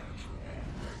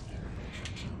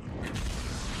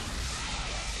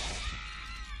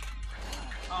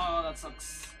 Oh, that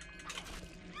sucks.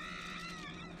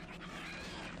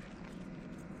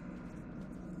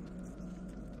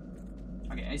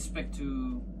 Okay, I expect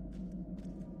to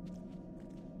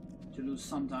to lose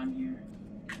some time here.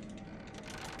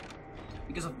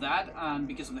 Because of that and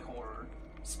because of the horror.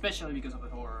 Especially because of the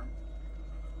horror.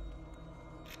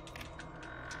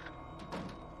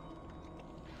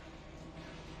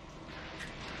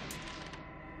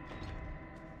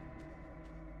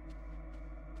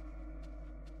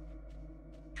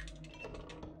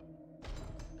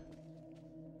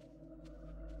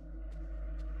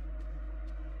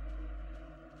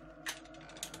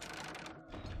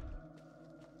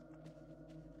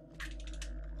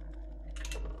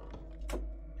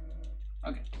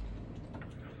 Okay.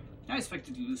 I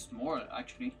expected to lose more,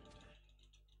 actually.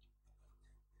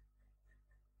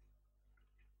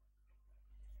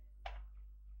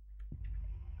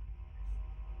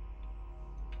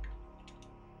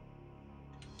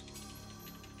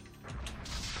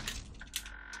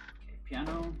 Okay,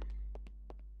 piano.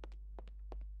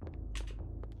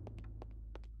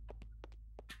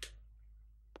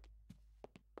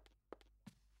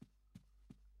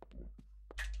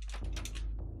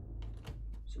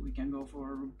 So we can go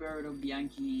for Roberto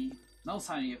Bianchi. No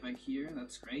Sanity effect here,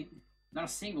 that's great. Not a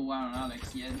single one on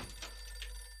Alex yet.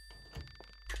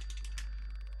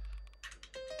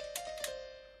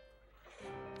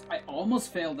 I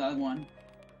almost failed that one.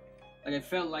 Like I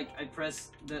felt like I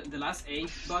pressed the last A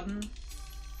button.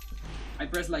 I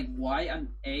pressed like Y and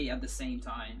A at the same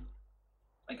time.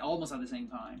 Like almost at the same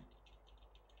time.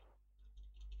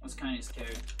 I was kind of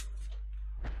scared.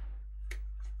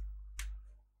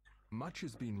 Much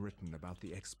has been written about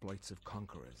the exploits of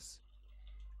conquerors.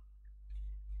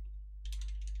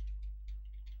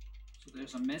 So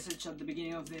there's a message at the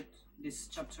beginning of this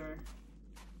chapter.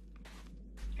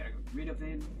 Gotta get rid of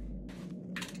it.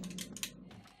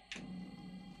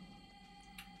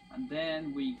 And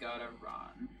then we gotta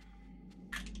run.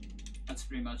 That's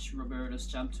pretty much Roberto's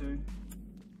chapter.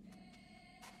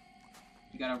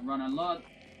 You gotta run a lot,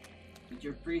 but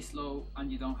you're pretty slow and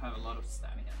you don't have a lot of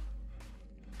stamina.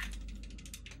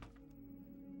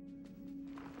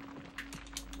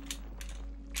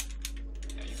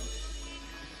 There you go.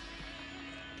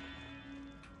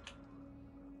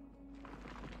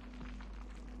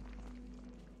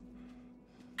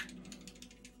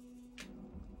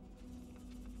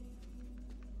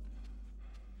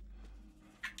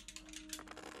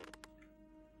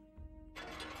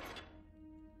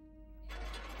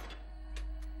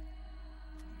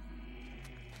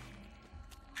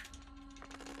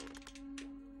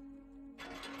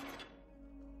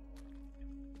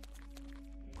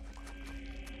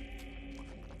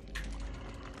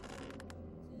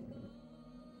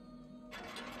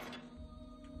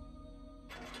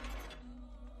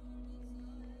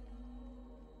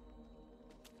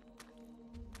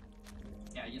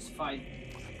 Yeah, just fight.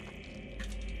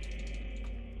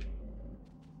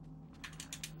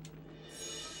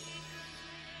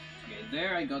 Okay,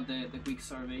 there I got the quick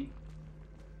survey.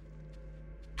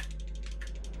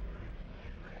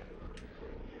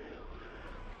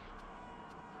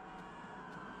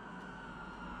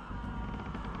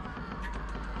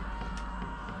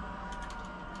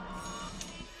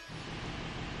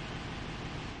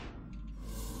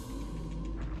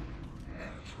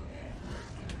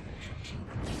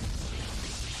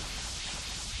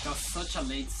 Such a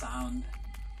late sound.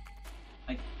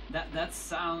 Like that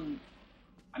sound,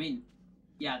 I mean,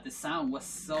 yeah, the sound was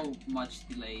so much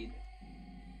delayed.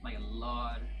 Like a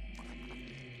lot.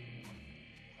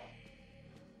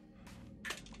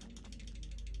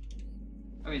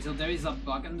 Okay, so there is a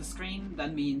bug on the screen.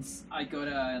 That means I got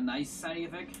a nice Sanity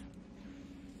effect.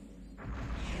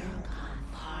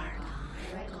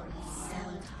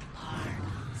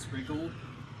 It's pretty cool.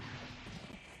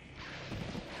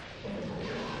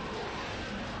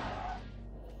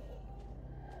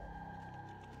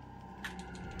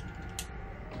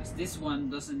 This one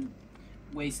doesn't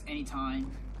waste any time.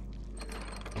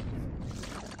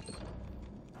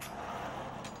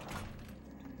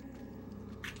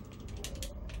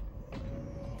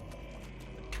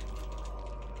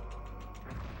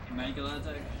 Medical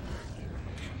attack.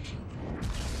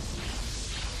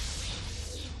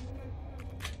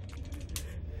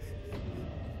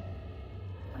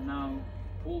 And now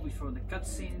pull before the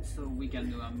cutscene so we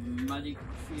can do a magic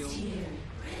field.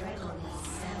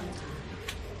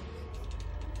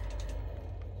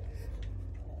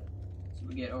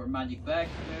 We get our magic back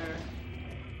there.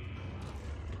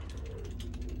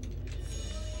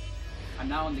 And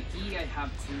now on the key I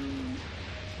have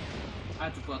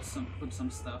to put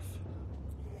some stuff.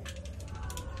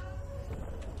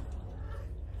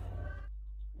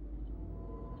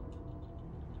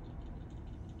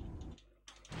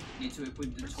 Need to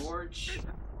equip the torch.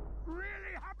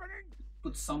 Really happening?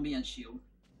 Put zombie and shield.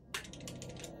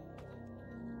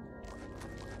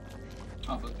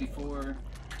 Oh, but before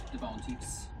the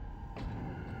bounties.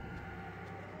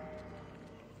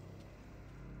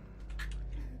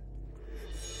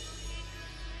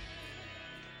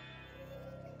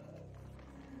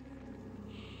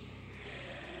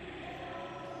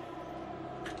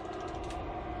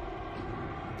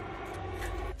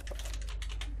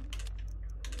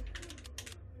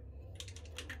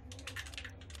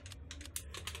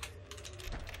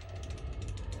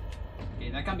 Okay,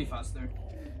 that can be faster.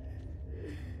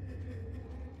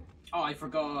 Oh, I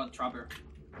forgot Trapper.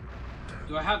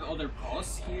 Do I have other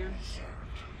paws here?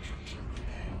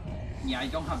 Yeah, I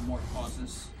don't have more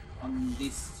pauses on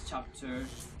this chapter.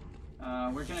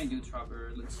 Where can I do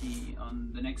Trapper? Let's see,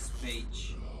 on the next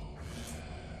page.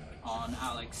 On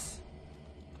Alex.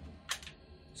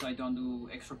 So I don't do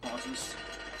extra pauses.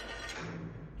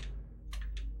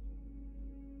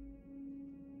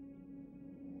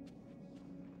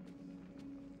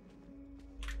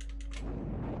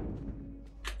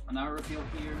 Another reveal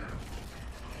here.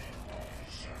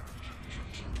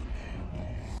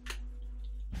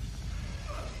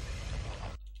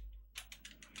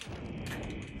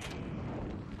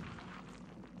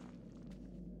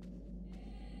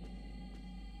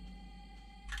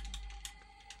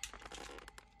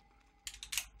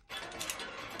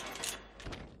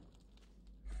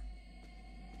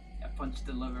 Yeah, punch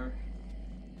the lever.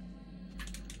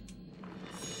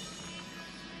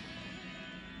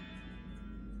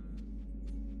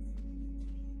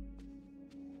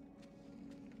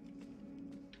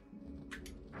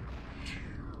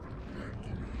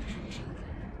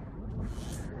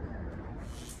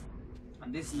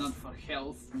 And this is not for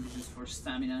health, this is for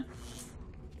stamina.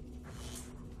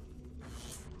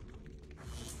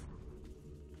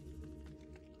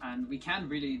 And we can't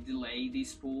really delay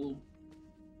this pool,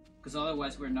 because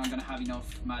otherwise we're not gonna have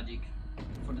enough magic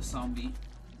for the zombie.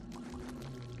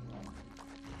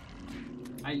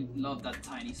 I love that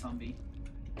tiny zombie.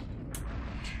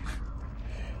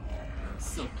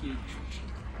 So cute.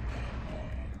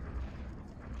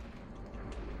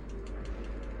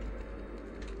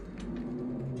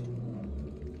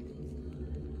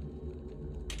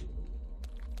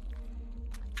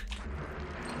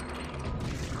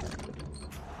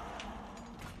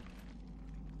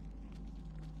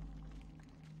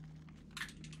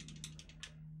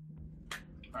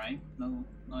 Right, no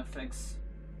effects.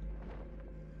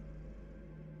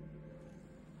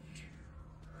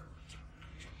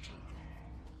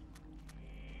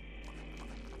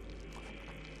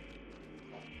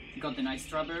 Got the nice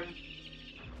Trapper.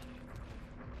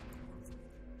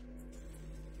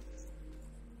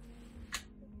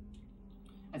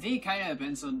 I think it kind of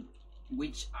depends on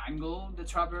which angle the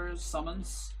Trapper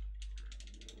summons.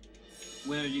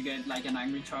 Whether you get like an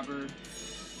angry Trapper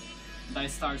that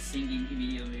starts singing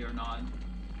immediately or not.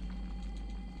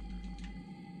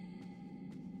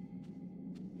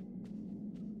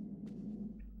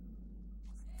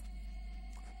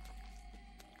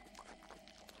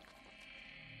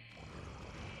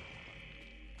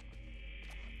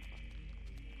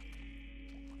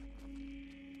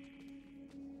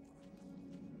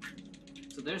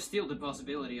 So there's still the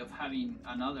possibility of having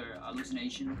another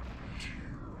hallucination.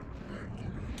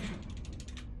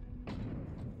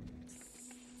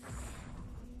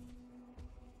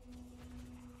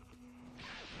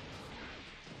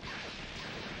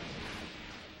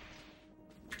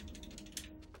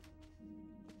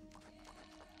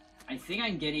 I think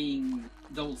I'm getting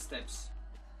double steps.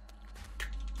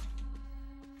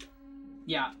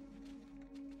 Yeah.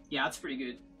 Yeah, that's pretty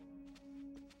good.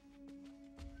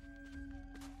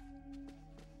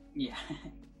 Yeah.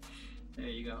 There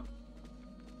you go.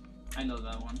 I love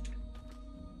that one.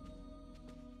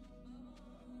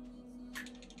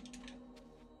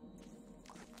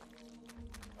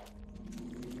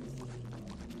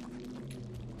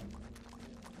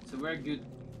 So we're good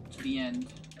to the end.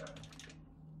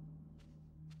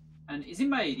 And is it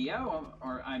my idea,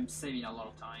 or I'm saving a lot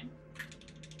of time?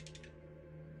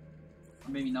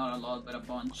 Or maybe not a lot, but a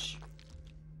bunch.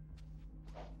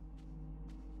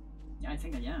 Yeah, I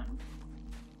think I am.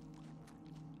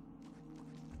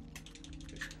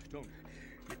 Don't.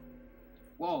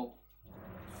 Whoa.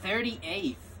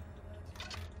 38th.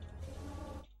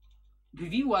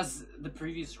 PV was the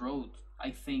previous road, I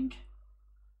think.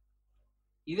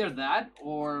 Either that,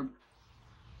 or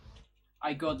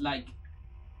I got like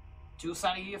 2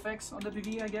 sanity effects on the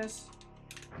PV, I guess.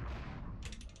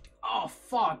 Oh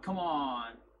fuck, come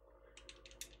on.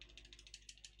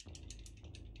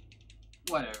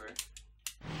 Whatever.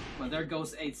 Well, there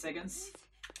goes 8 seconds.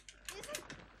 Is it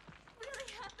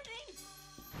really happening?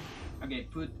 Okay,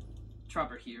 put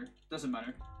Trapper here. Doesn't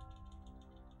matter.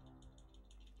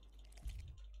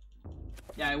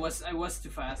 Yeah, I was too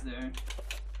fast there.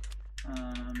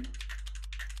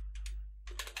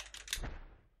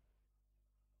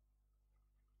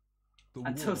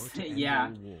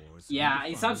 Yeah,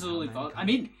 it's absolutely possible. I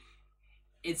mean,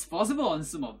 it's possible on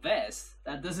some of best.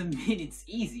 That doesn't mean it's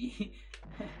easy.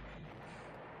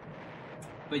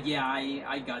 But yeah,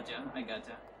 I gotcha.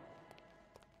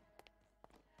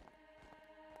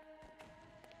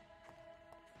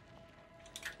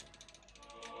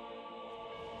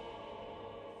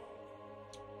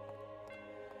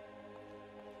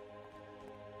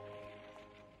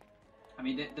 I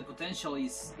mean, the potential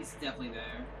is definitely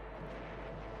there.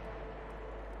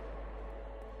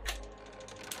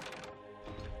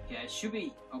 Okay, I should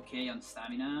be okay on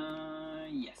stamina.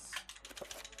 Yes.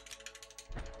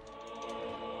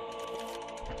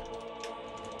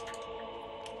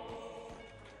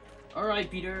 Alright,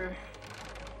 Peter.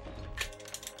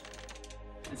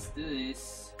 Let's do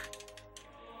this.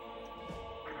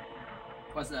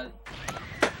 What's that?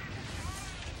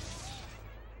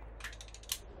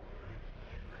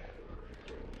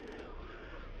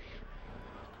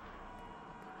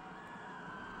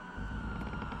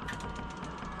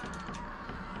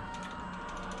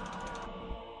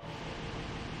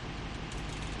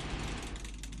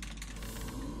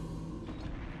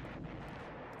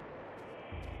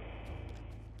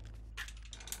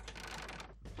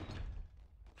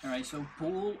 Alright, so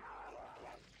pull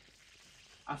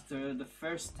after the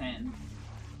first 10,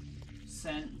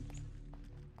 send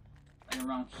like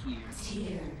around here.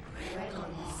 Tier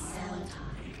Requiem Sanity.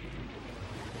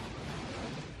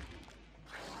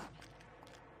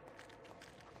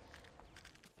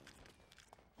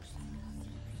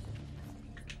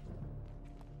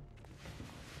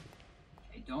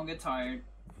 Hey, don't get tired.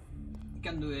 You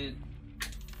can do it.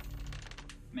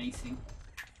 Amazing.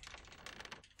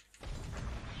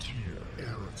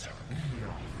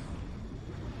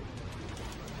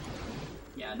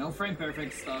 Yeah, no frame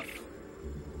perfect stuff.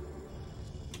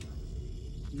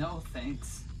 No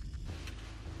thanks.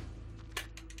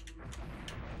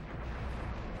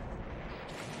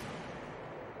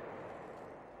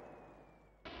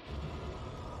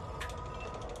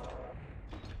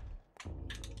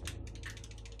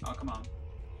 Oh, come on.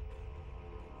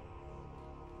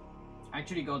 I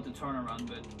actually got the turnaround,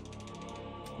 but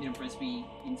didn't press B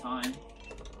in time.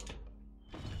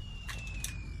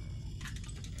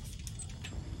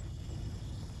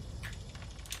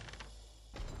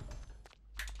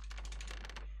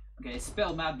 Okay,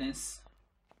 spell madness.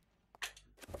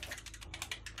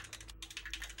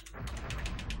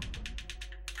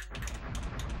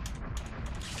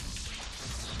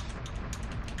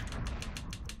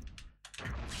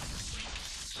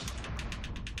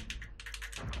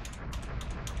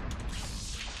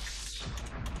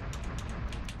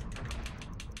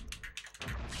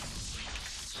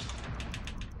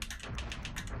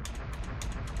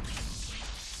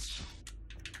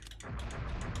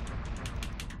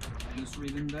 Just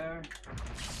reading there.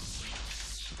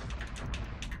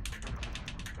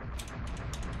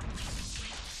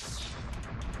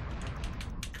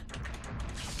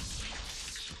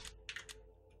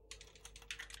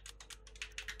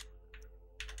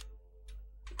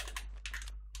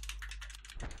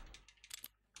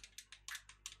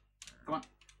 Come on.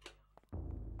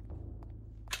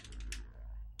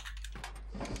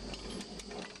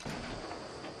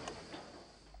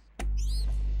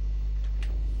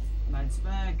 Lights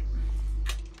back.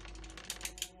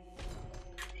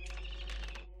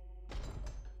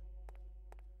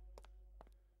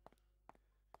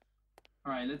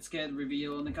 Alright, let's get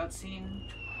reveal on the cutscene.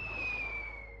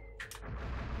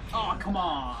 Oh, come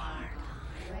on!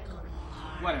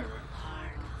 Whatever.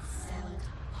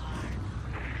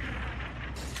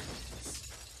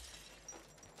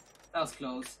 That was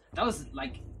close. That was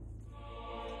like...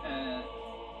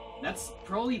 that's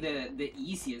probably the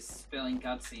easiest spelling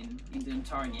cutscene in the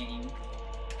entire game.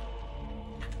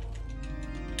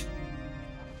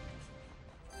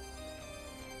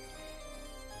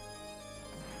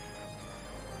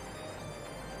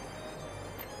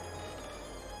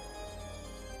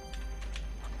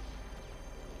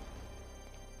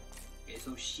 Okay,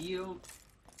 so shield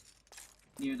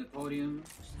near the podium.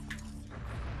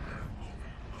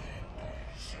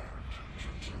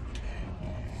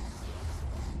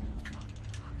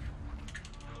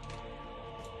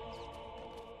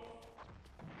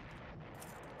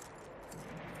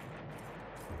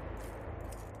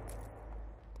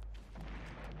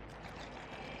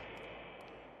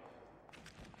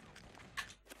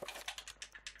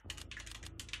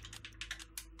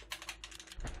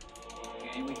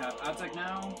 Okay, we have attack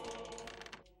now.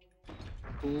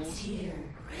 Cool. Tier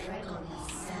Requiem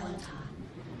Sanity.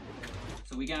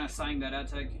 we can assign that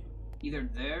attack either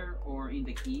there or in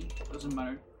the key. Doesn't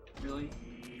matter, really.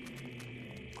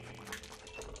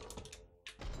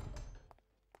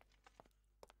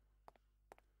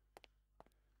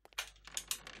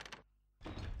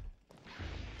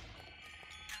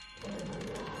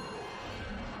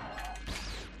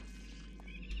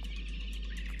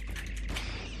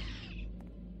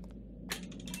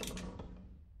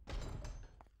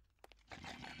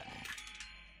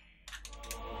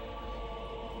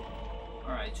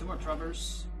 Alright, 2 more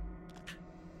trappers.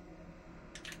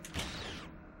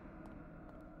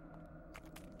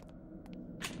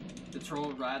 The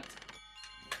troll rat.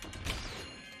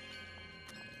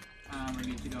 And we're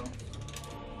good to go.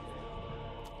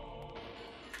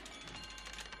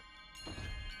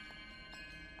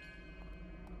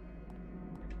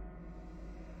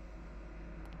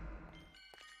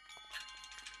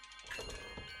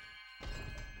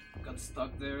 Got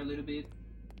stuck there a little bit.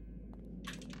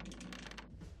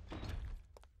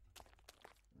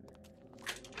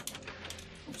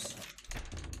 Oops.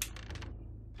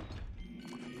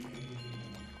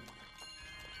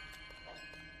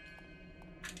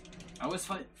 I always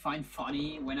find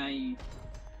funny when I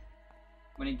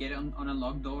get on a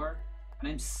locked door and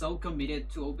I'm so committed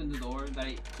to open the door that I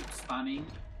keep spamming.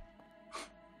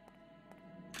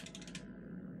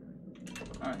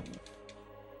 Alright.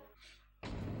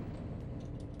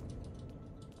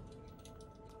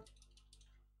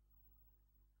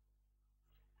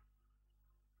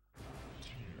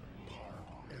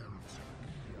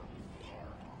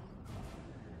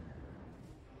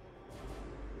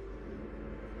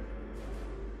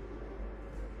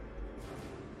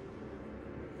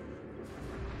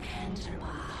 Enter my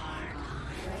heart.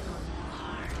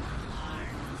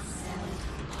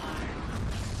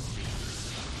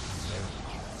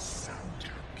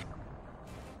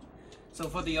 So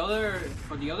for the other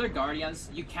guardians,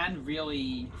 you can't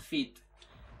really fit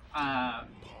a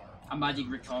magic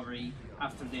recovery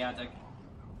after the attack.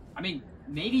 I mean,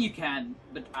 maybe you can,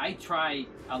 but I tried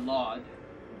a lot,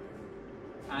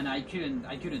 and I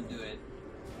couldn't do it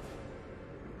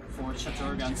for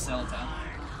Chaturga and Celta.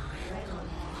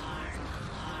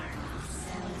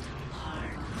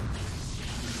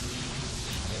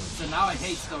 So now I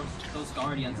hate those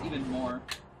guardians even more.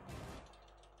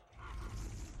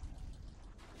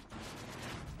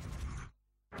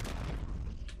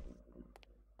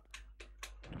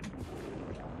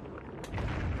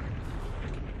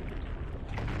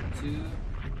 Two,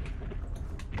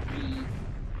 3,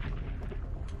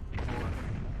 4,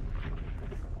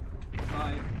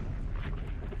 5,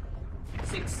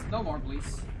 6. No more,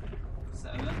 please.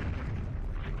 7,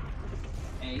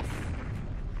 8.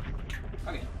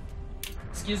 Okay.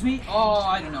 Excuse me? Oh,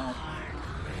 I don't know.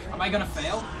 Am I gonna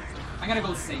fail? I'm gonna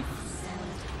go safe.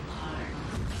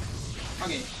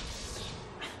 Okay.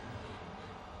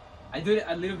 I did it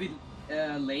a little bit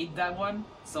late, that one,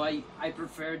 so I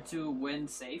prefer to win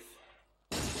safe.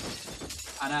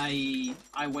 And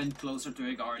I went closer to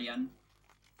a guardian,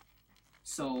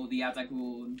 so the attack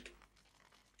would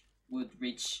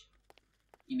reach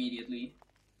immediately.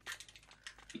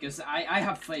 Because I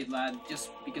have played that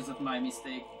just because of my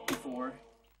mistake before.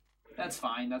 That's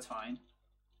fine, that's fine.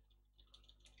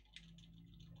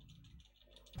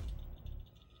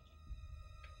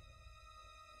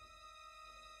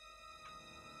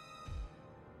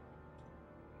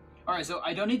 Alright, so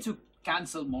I don't need to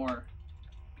cancel more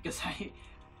because I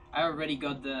already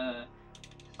got the...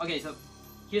 Okay, so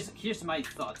here's my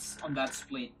thoughts on that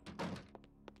split.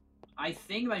 I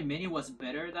think my menu was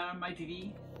better than my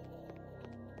PV,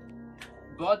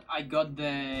 but I got the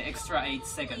extra 8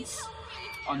 seconds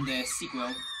on the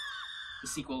sequel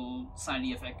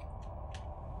Sanity effect.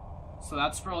 So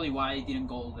that's probably why I didn't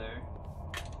go there.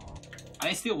 And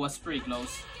I still was pretty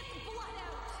close.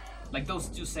 Like those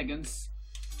 2 seconds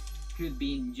could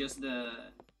be just the...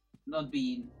 not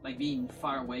being... like being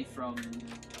far away from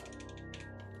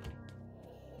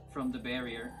the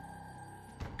barrier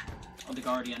of the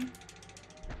Guardian.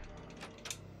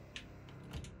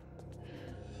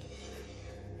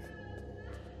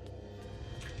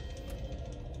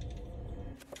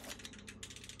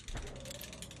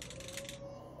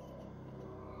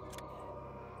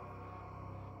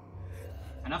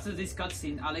 And after this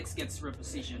cutscene, Alex gets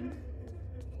repositioned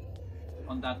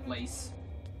on that place.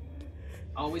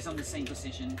 Always on the same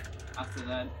position after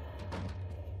that.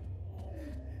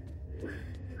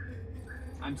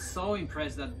 I'm so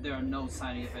impressed that there are no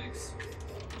side effects.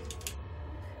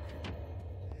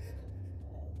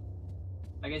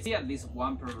 Like, I see at least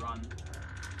 1 per run.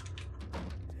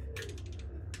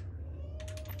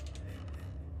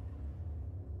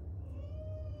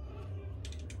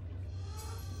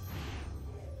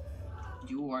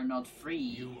 are not free.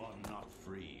 You are not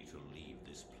free to leave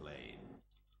this plane.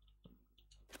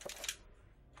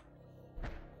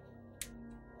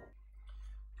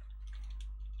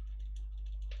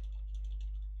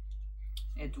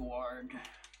 Edward.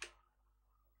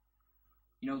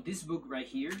 You know, this book right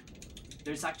here,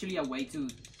 there's actually a way to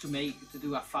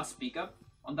do a fast pickup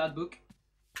on that book,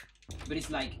 but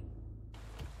it's like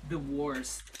the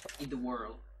worst in the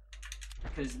world,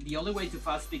 because the only way to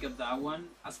fast pick up that one,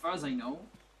 as far as I know,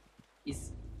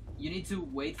 is you need to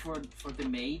wait for the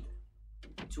maid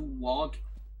to walk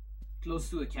close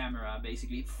to the camera,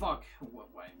 basically. Fuck,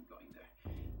 why am I going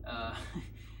there?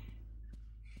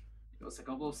 It was a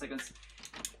couple of seconds.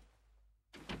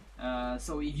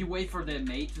 So if you wait for the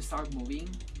maid to start moving,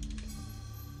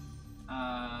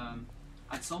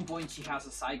 at some point she has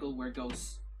a cycle where it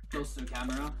goes close to the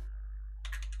camera,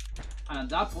 and at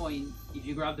that point, if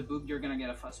you grab the book, you're gonna get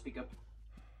a fast pickup.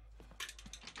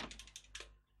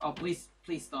 Oh, please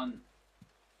don't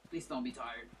be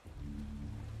tired.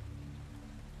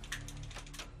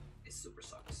 It super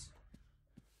sucks.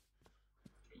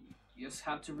 Okay, you just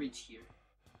have to reach here.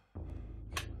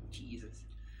 Jesus.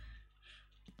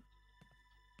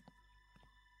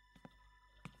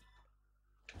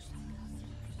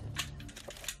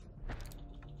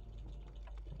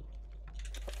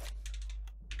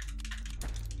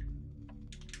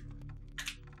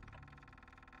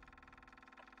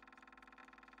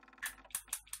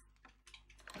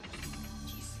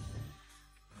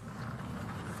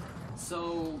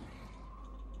 So,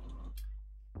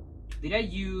 did I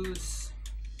use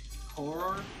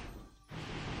horror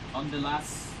on the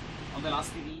last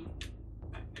PV?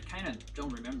 I kind of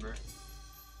don't remember.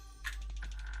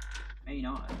 Maybe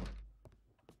not.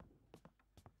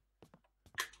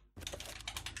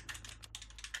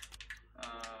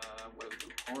 What do we do?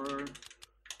 Horror.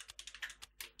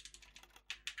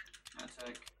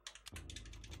 Attack.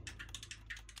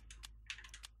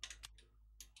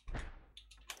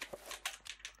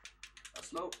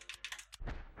 Slow.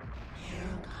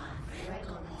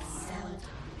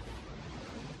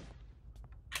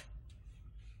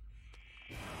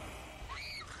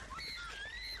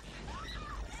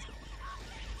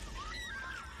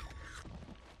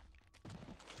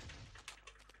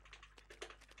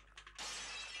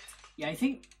 Yeah, I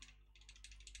think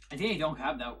I don't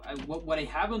have that. What I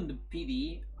have on the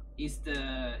PV is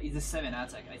the 7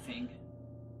 attack, I think.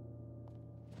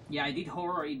 Yeah, I did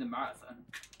horror in the marathon.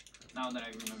 Now that I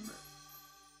remember.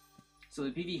 So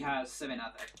the PV has 7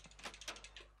 attack.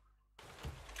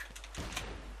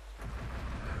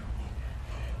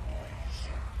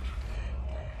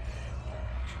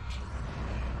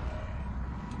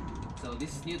 So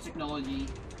this is new technology,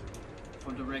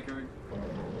 for the record.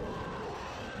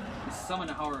 We summon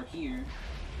a horror here.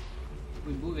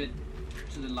 We move it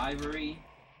to the library.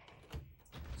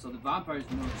 So the vampires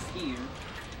moves here.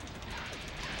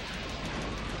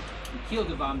 We kill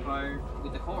the vampire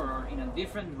with the horror in a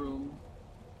different room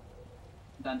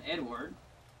than Edward,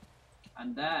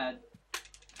 and that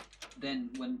then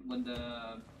when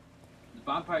the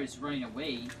vampire is running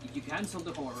away, if you cancel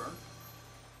the horror,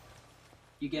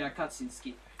 you get a cutscene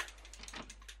skip.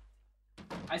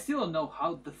 I still don't know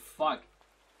how the fuck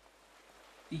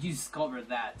did you discover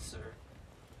that, sir?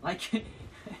 Like,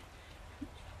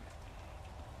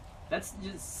 that's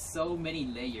just so many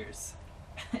layers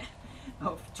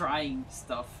of trying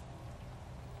stuff.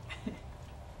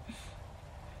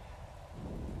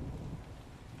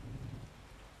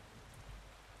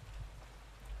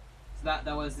 So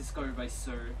that was discovered by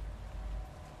Sir.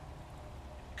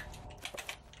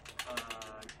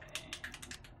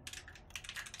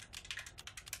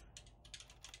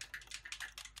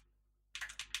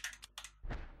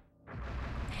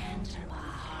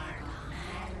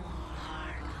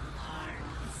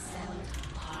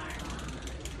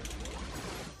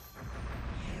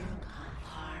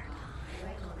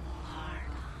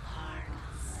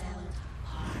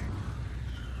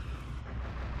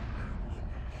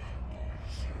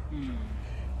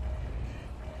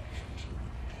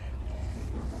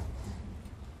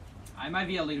 I might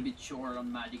be a little bit short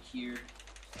on magic here.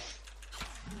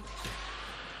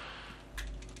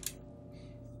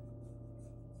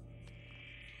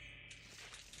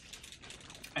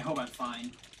 I hope I'm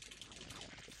fine.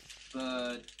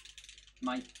 But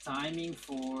my timing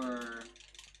for...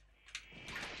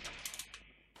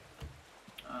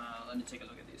 let me take a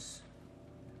look at this.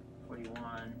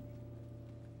 41.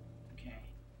 Okay.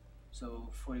 So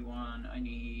 41, I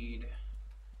need...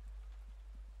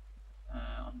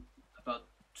 about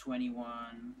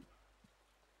 21,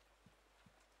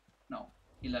 no,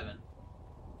 11.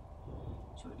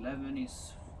 So 11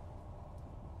 is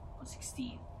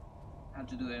 116. had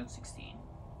to do it on 16.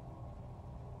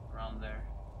 Around there.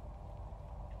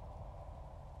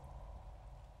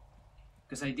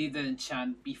 Because I did the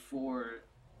enchant before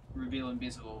Reveal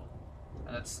Invisible.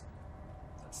 And that's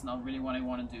not really what I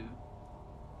want to do.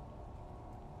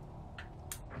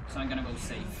 So I'm gonna go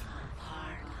safe.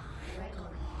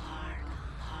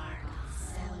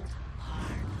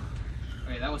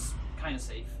 Okay, that was kind of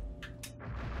safe.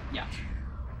 Yeah,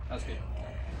 that was good.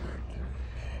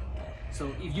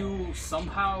 So if you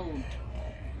somehow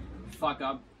fuck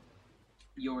up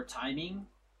your timing,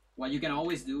 what you can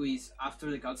always do is after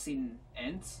the cutscene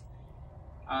ends,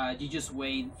 you just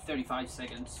wait 35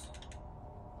 seconds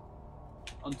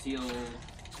until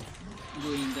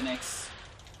doing the next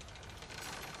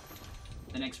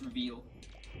reveal.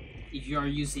 If you are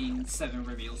using 7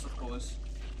 reveals, of course,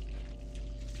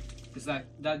 because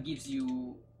that gives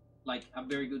you like a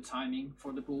very good timing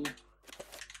for the pool.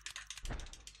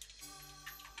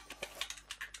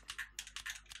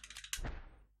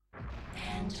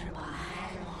 Enter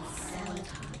behind the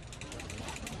Celadon.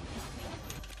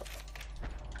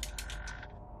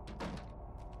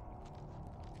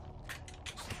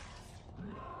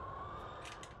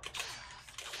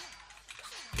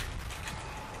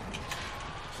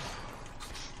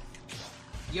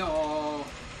 Yo!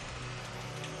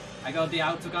 I got the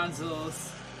auto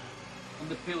cancels on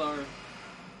the pillar.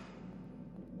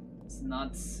 It's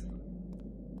nuts.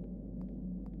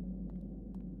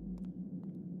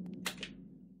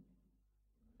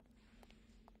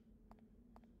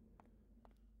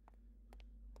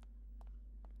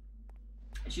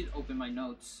 I should open my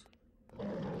notes.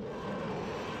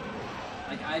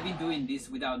 Like, I've been doing this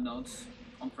without notes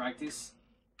on practice,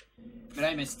 but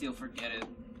I may still forget it.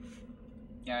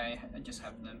 Yeah, I just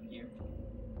have them here.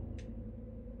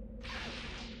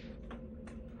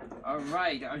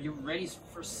 Alright, are you ready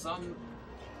for some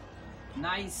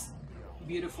nice,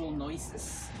 beautiful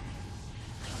noises?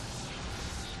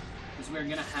 Because we're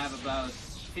gonna have about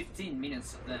 15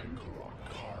 minutes of them.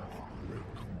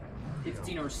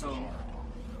 15 or so.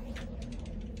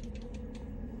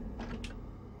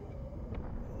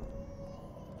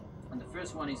 And the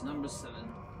first one is number 7.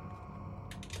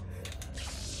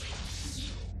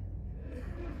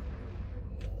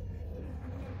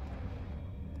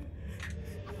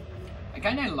 I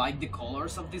kinda like the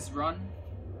colors of this run.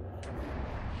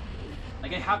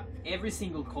 Like, I have every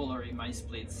single color in my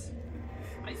splits,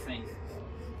 I think.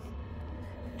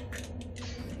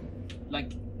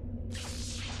 Like,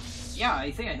 yeah,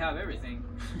 I think I have everything.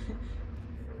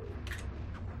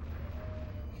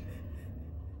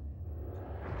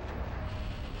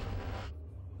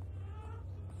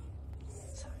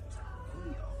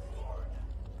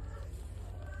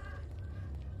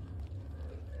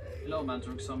 Hello,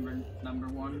 Mantork Sunburn number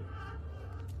 1.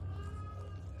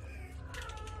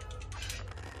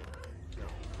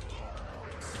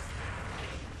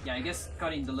 Yeah, I guess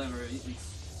cutting the lever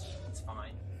it's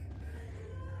fine.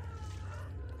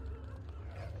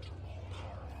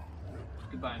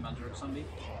 Goodbye, Mantork Zombie.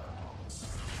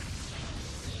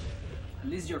 At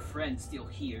least your friend's still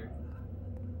here,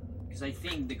 because I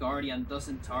think the Guardian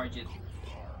doesn't target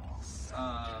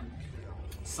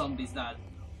zombies that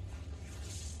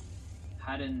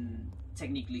hadn't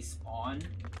technically spawned,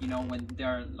 you know, when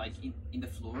they're like in the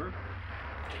floor.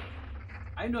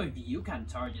 I don't know if you can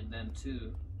target them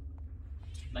too.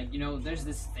 Like, you know, there's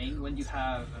this thing when you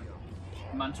have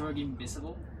Mantork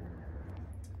Invisible.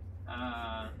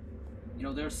 You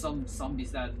know, there's some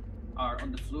zombies that are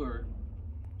on the floor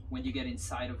when you get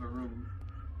inside of a room.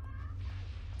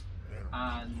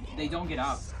 And they don't get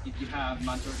up if you have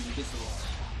Mantork Invisible.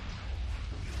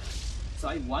 So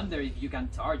I wonder if you can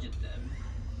target them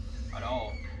at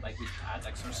all, like with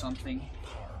attacks or something.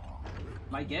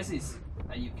 My guess is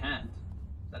that you can't.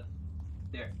 That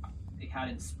they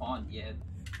hadn't spawned yet,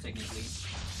 technically.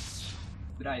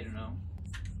 But I don't know.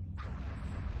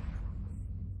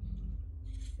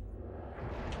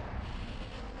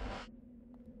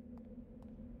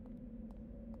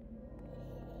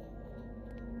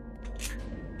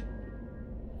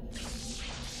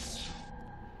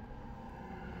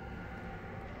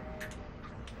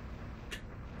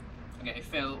 Okay, I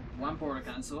failed 1 border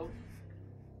cancel.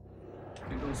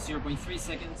 It goes 0.3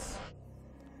 seconds.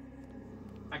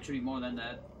 Actually more than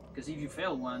that, because if you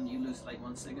fail 1, you lose like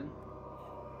 1 second.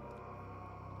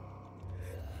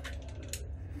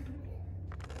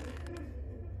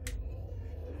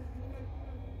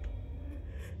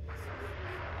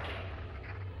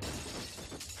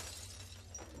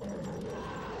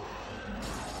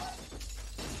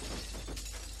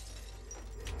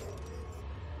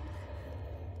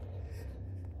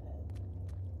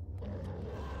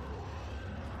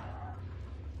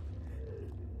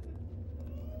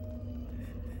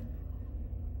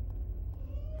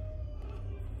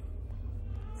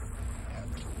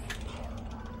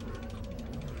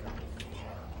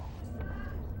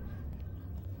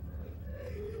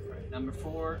 number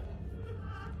 4.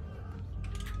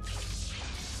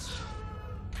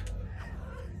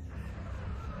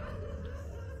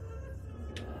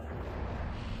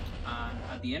 And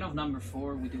at the end of number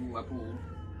 4, we do a pool.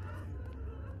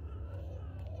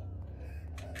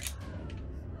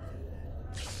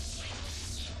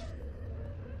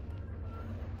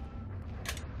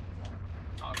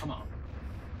 Oh, come on.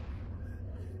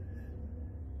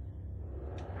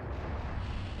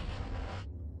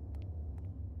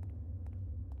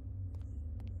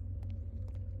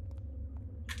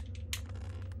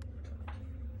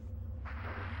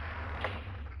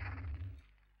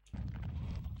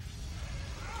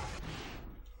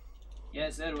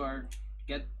 Yes, Edward,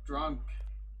 get drunk.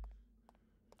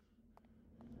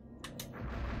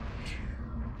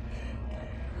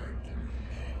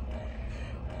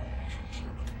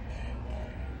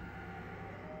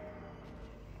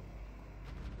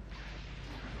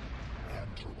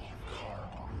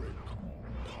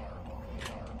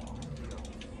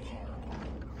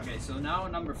 Okay, so now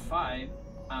number 5,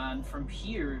 and from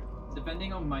here,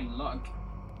 depending on my luck,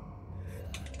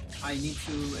 I need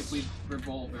to equip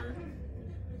revolver,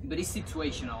 but it's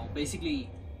situational. Basically,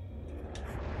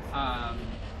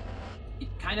 it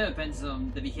kind of depends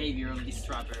on the behavior of this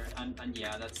trapper, and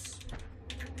yeah, that's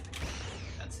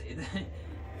it.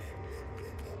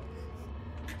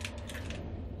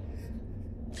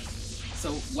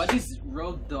 So what this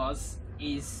road does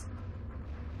is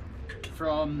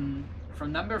from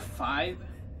number 5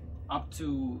 up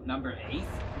to number 8,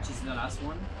 which is the last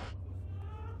one.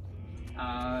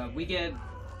 We get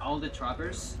all the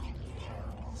trappers,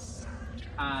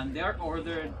 and they are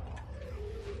ordered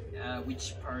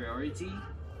which priority.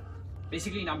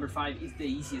 Basically, number 5 is the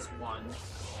easiest one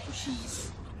to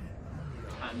cheese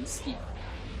and skip.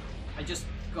 I just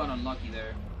got unlucky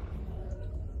there.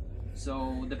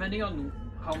 So depending on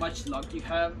how much luck you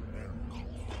have,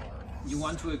 you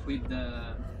want to equip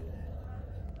the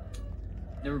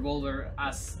revolver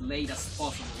as late as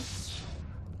possible,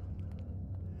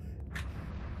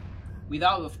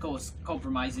 without, of course,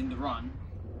 compromising the run.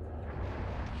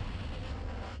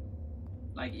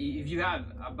 Like, if you have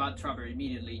a bad trapper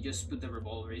immediately, just put the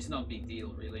revolver. It's not a big deal,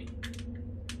 really.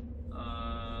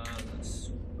 That's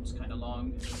kind of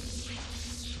long.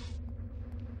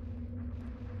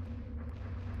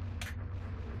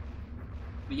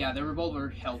 But yeah, the revolver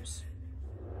helps.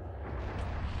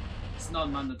 It's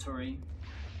not mandatory,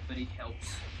 but it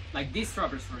helps. Like this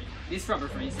trapper, for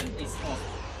instance, is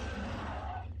awful.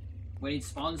 When it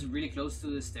spawns really close to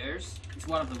the stairs, it's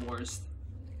one of the worst.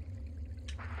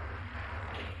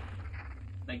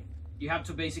 Like, you have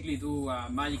to basically do a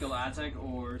magical attack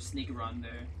or sneak run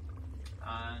there,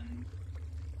 and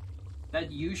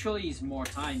that usually is more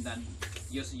time than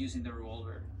just using the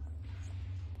revolver.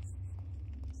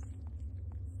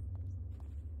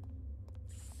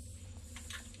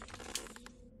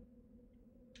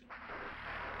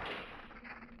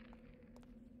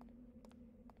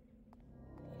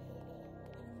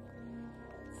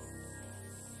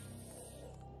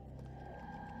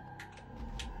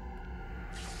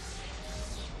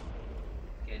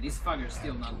 This fucker's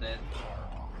still not dead.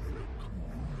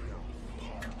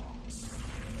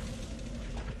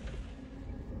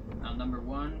 Now number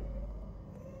 1.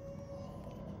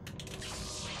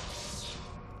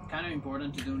 Kind of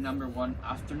important to do number 1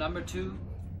 after number 2,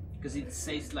 because it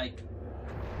saves like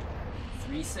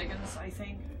 3 seconds, I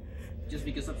think, just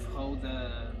because of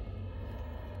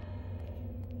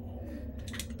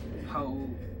how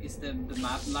is the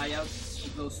map layout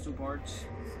of those 2 parts.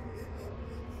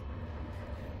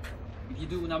 If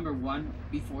you do number 1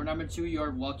 before number 2, you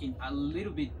are walking a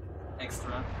little bit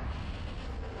extra.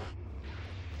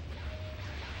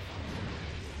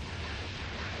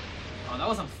 Oh, that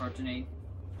was unfortunate.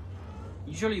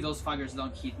 Usually those fuckers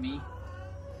don't hit me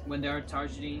when they are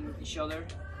targeting each other.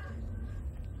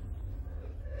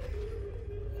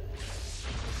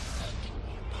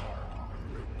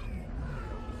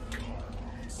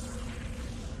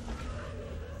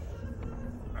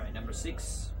 Alright, number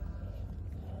 6.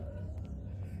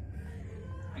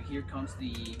 Here comes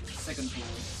the second pool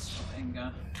of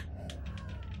Enga.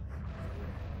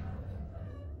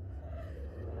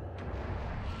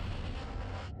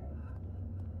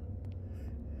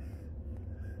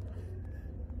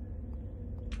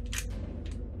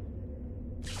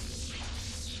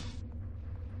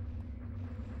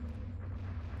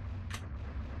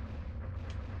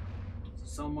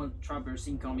 Some more trappers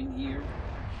incoming here.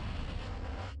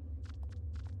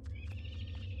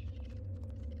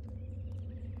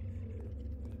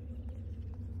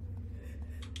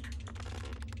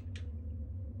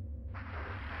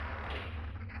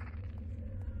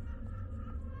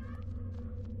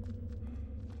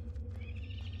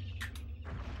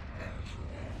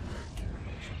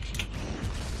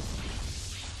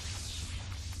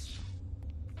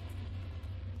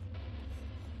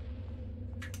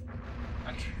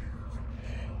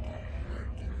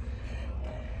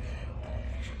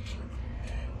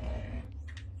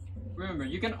 remember,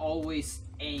 you can always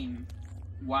aim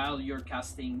while you're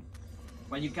casting.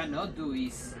 What you cannot do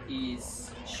is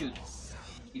shoot.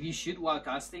 If you shoot while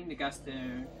casting, the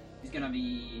caster is gonna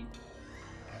be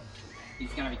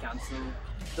cancelled.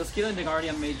 Does killing the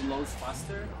Guardian make loads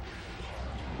faster?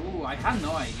 Ooh, I have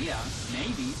no idea.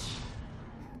 Maybe.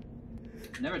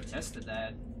 Never tested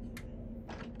that.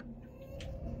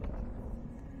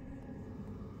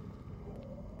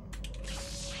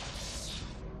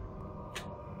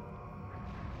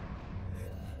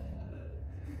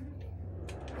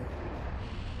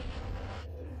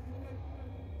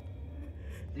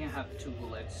 I think I have 2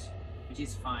 bullets, which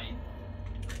is fine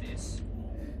for this.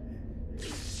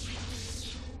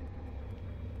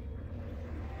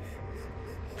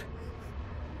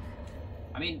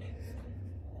 I mean,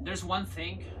 there's one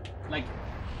thing, like,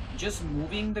 just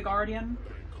moving the Guardian,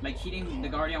 like hitting the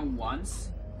Guardian once,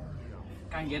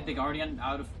 can get the Guardian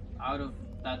out of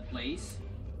that place,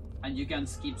 and you can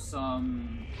skip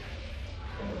some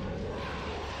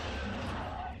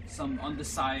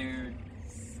undesired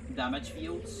damage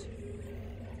fields.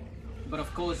 But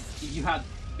of course, if you had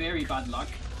very bad luck,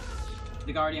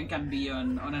 the Guardian can be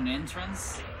on an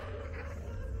entrance,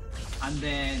 and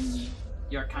then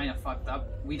you're kind of fucked up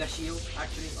with a shield,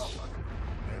 actually. Oh fuck.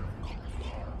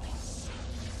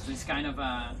 So it's kind of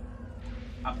a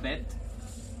bet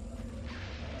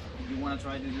if you want to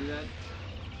try to do that.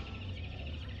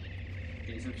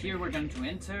 Okay, so here we're going to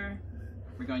enter,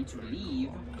 we're going to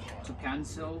leave to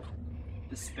cancel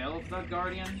the spell of that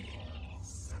Guardian,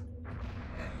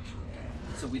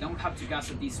 so we don't have to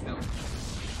cast this spell.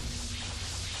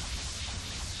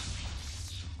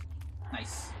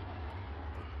 Nice.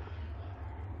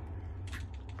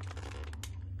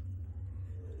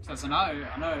 So that's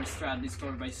another strat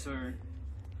discovered by Sir,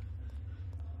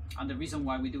 and the reason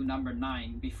why we do number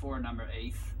 9 before number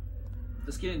 8.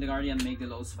 Does killing the Guardian make the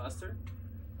loads faster?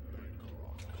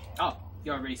 Oh,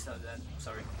 you already said that.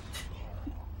 Sorry.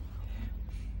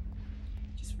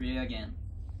 Just read it again.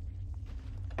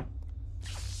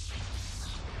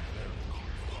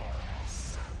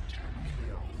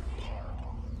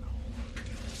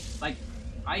 Like,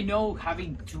 I know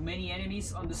having too many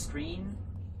enemies on the screen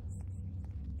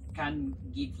can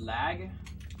give lag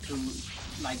to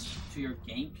your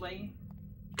gameplay.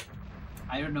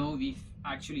 I don't know if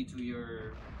actually to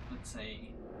your, let's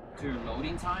say, to your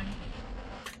loading time.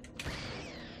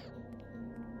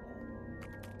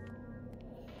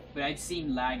 But I've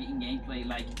seen lag in gameplay,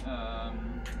 like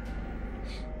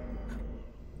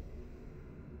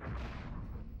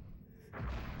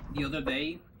the other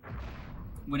day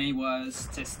when I was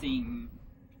testing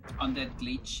Undead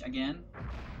Glitch again.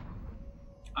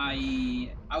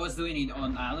 I was doing it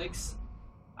on Alex,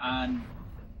 and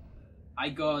I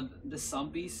got the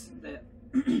zombies that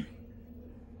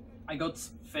I got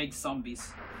fake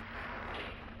zombies.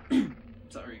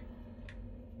 Sorry.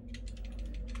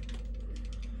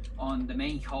 On the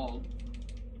main hall.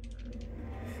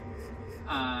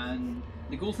 And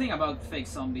the cool thing about fake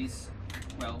zombies,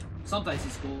 well, sometimes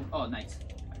it's cool. Oh, nice.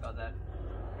 I got that.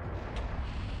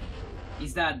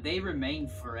 Is that they remain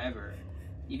forever.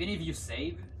 Even if you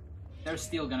save, they're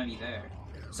still gonna be there.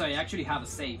 So I actually have a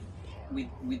save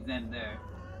with them there.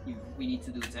 We need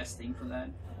to do testing for that.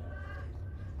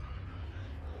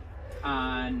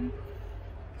 And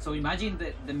so imagine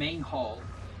the main hall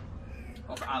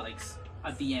of Alex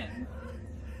at the end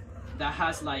that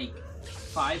has like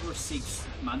 5 or 6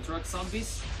 Mantrok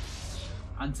zombies,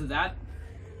 and to that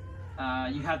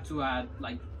you have to add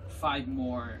like 5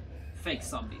 more fake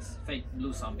zombies, fake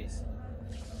blue zombies.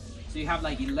 So you have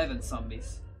like 11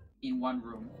 zombies in one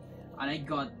room, and I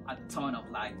got a ton of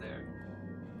lag there.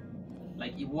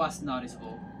 Like, it was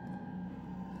noticeable.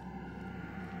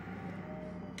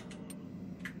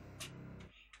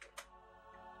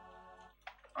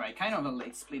 Alright, kind of a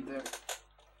late split there.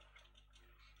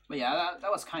 But yeah,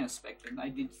 that was kind of expected. I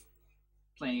did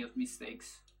plenty of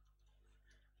mistakes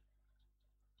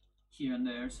here and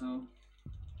there, so...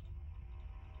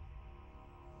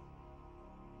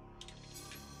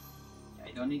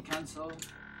 I don't need cancel.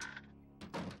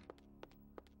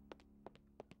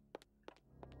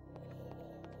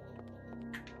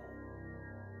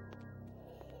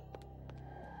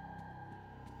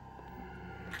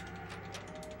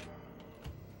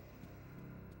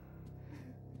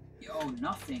 Yo,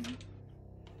 nothing.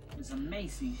 It's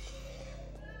amazing.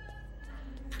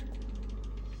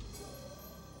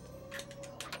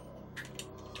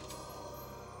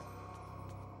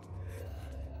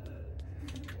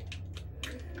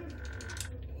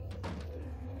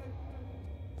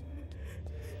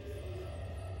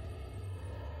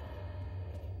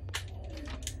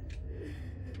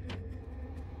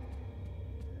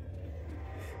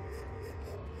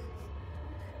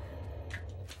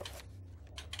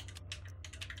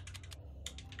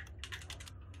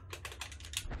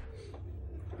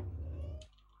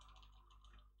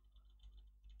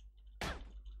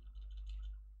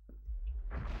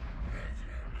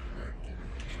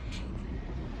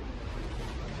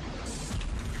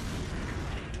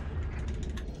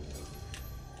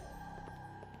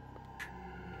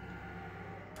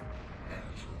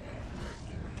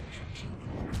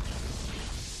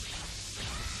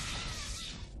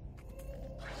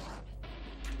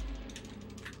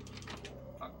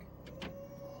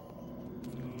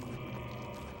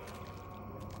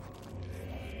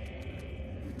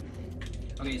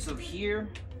 Okay, so here,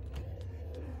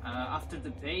 after the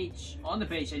page, on the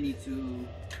page I need to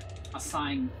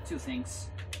assign two things.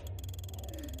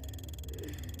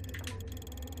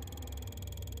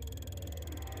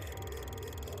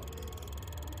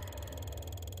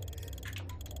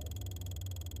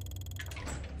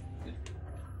 Good.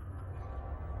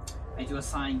 I need to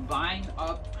assign bind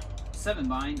up, 7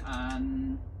 bind,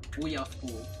 and we off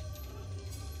pool.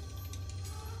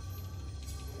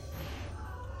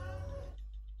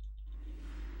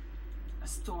 A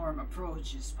storm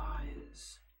approaches,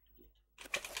 spies.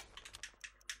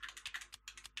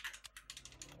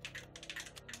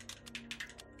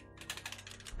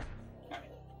 Alright.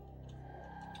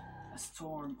 A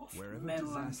storm of Wherever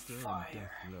metal and disaster and fire.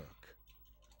 death lurk,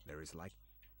 there is like.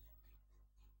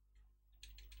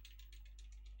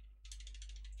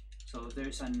 So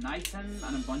there's an item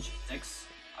and a bunch of text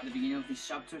at the beginning of this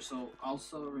chapter, so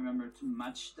also remember to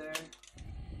match there.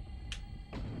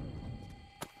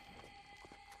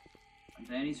 And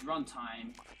then it's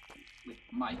runtime with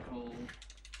Michael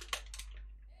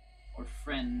or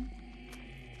friend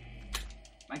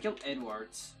Michael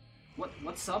Edwards.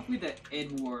 What's up with the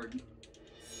Edward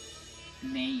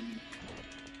name?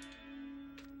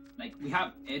 Like we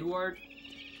have Edward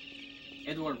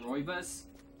Roivas,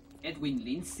 Edwin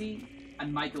Lindsay,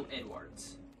 and Michael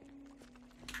Edwards.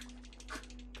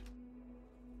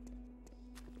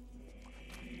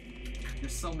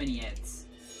 There's so many Eds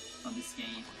on this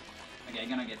game. Okay, I'm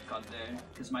gonna get caught there,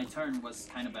 because my turn was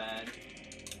kind of bad.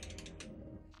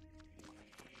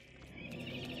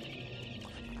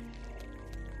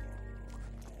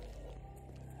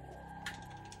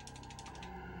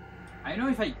 I don't know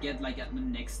if I get like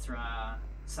an extra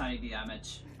sanity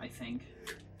damage, I think.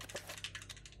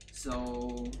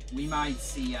 So we might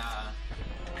see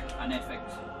an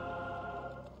effect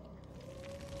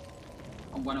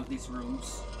on one of these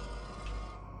rooms.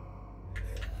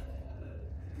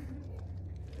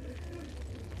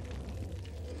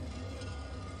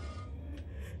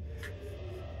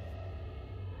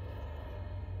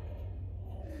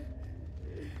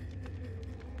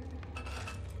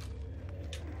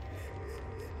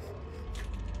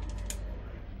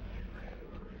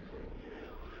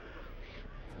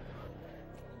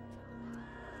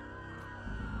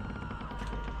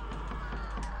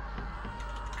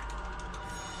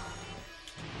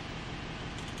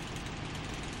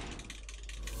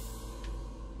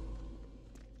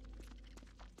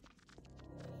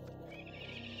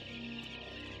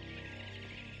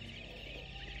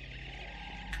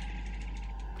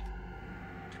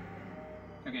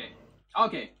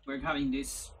 Okay, we're having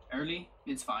this early.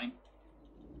 It's fine.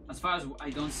 As far as I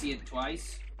don't see it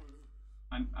twice,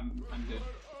 I'm good.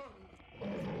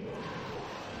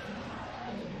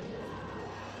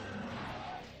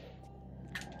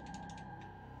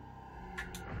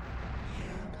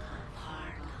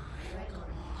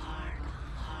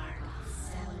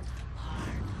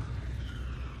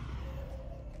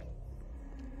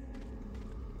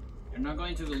 You're not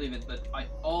going to believe it, but I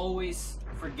always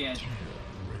forget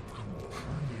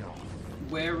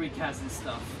where we cast this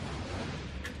stuff,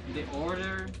 the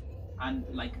order, and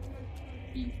like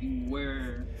in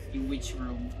which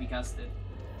room we cast it.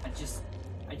 I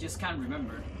just can't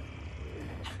remember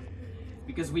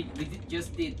because we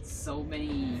just did so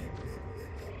many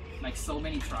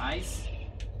tries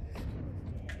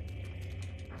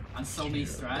and so many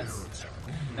strats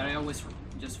that I always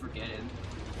just forget it.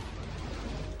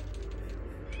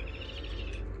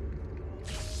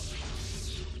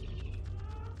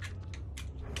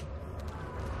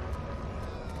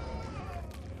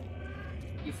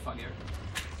 You fucker.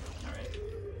 Alright.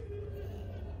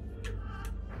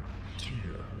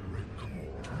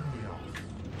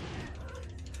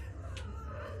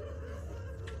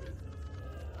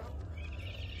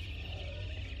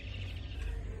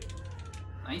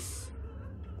 Nice.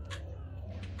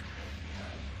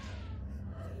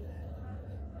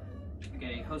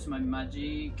 Okay, how's my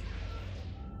magic?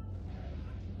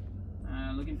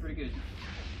 Looking pretty good.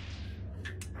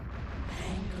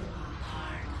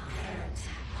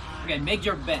 Okay, make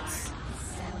your bets.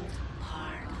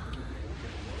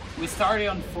 We started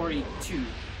on 42.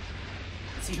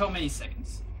 Let's see how many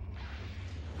seconds.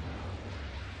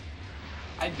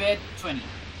 I bet 20.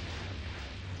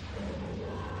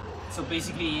 So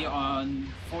basically on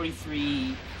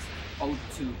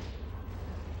 43.02.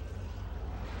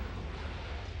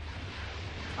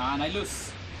 And I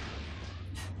lose.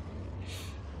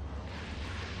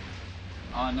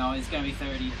 Oh no, it's gonna be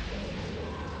 30.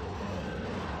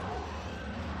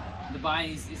 The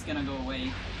bind is gonna go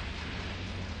away.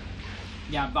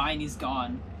 Yeah, bind is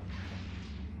gone.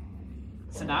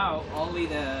 So now only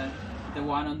the the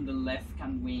one on the left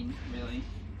can win, really.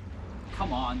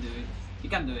 Come on, dude. You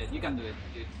can do it. You can do it,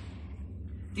 dude.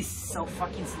 This is so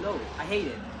fucking slow. I hate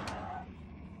it.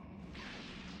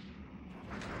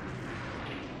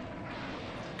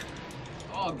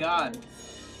 Oh god.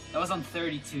 That was on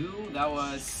 32. That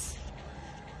was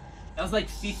like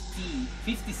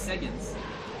 50 seconds.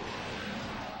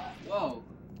 Whoa.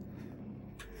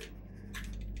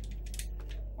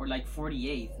 Or like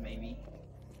 48 maybe.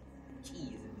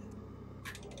 Jesus.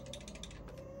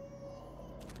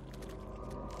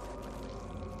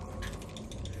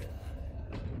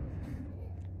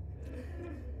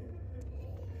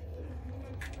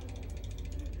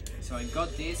 So I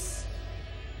got this.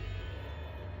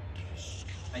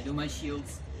 I do my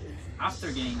shields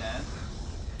after getting that.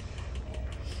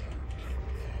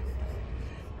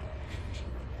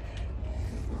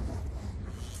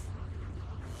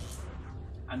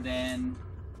 And then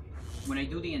when I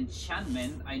do the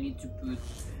enchantment, I need to put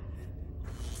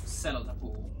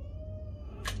Celotapool.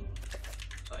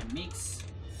 So I mix.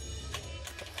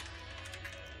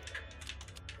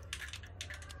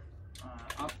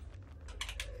 Up.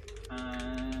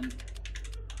 And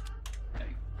there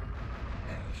you go.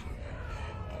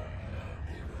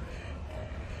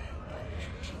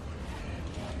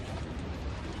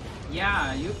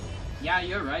 Yeah,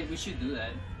 you're right. We should do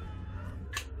that.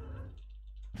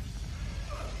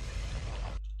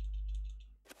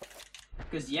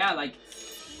 Because yeah, like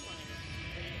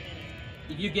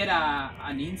if you get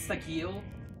an insta kill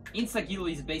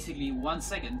is basically 1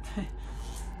 second.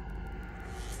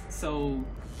 So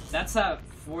that's a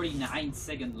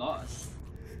 49-second loss.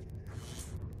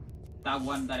 That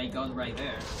one that I got right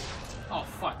there. Oh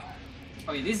fuck.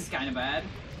 Okay, this is kind of bad.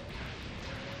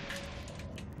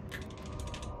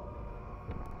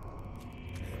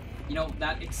 You know,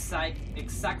 that exact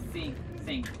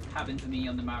thing happened to me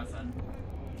on the marathon.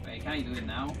 Wait, can I do it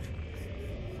now?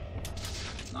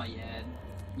 Not yet.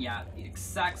 Yeah, the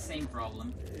exact same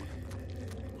problem.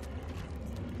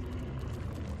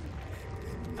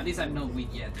 At least I'm not weak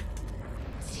yet.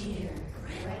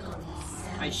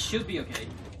 I should be okay.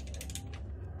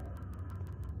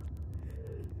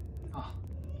 Oh,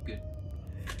 good.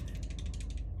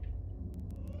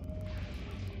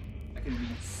 That could be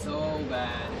so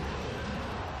bad.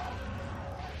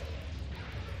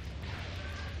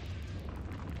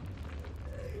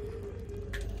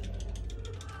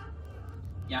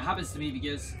 Yeah, it happens to me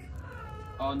because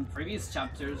on previous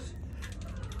chapters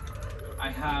I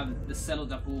have the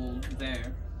Celotapool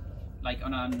there, like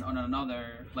on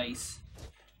another place,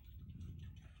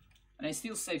 and I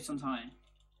still save some time.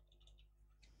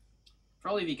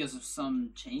 Probably because of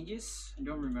some changes. I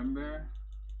don't remember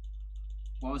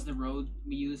what was the road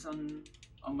we used on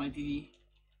my PV.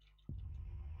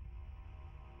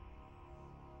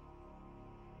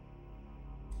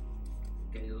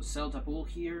 Okay, so Celotapool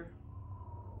here.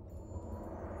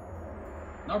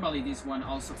 Normally this one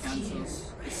also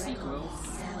cancels the sequel,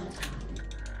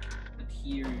 but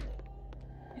here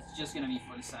it's just gonna be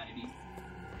for the sanity.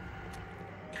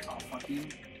 Oh fuck you.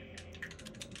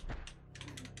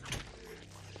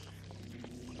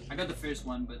 I got the first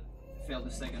one but failed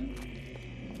the second.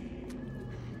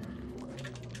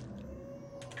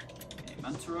 Okay,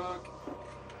 Mantarok.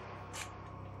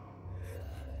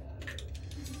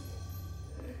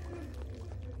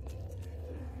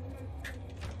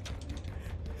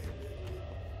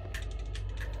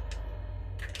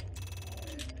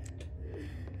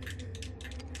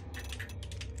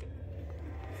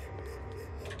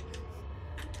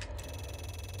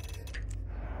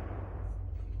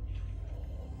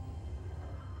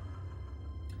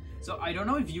 So I don't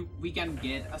know if we can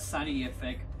get a sanity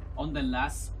effect on the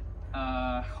last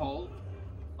haul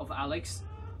of Alex,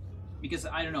 because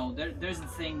I don't know. There's a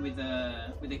thing with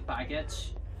the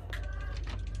package.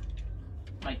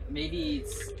 Like maybe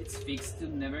it's fixed to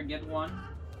never get one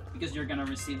because you're gonna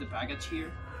receive the package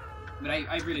here, but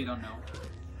I really don't know.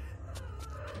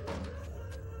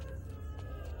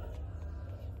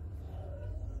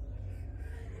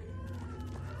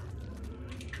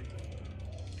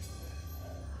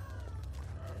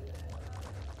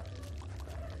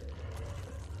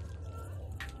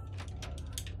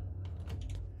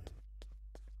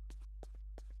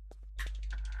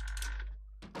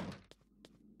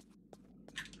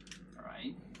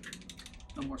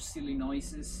 No more silly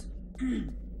noises.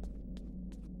 The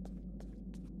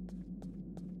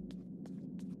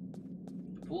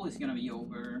pool is gonna be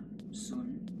over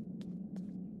soon.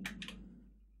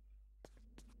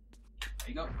 There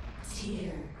you go.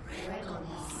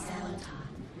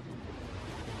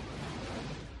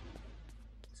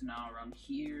 So now around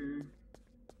here,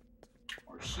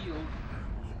 or shield.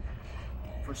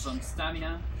 for some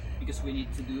stamina because we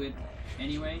need to do it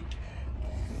anyway.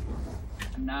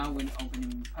 And now when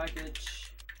opening the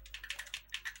package,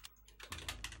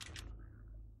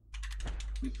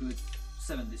 we put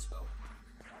 7 dispo,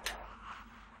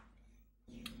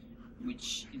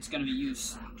 which it's gonna be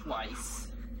used twice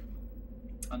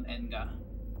on Enga,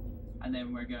 and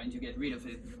then we're going to get rid of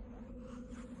it.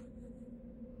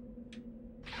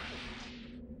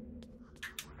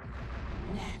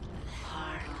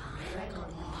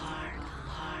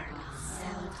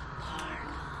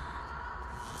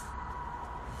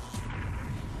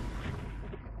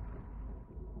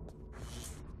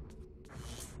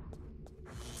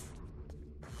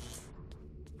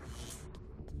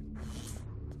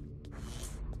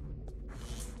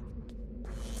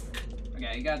 Okay,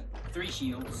 I got 3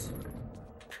 shields,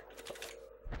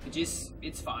 which is,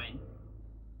 it's fine.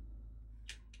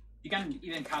 You can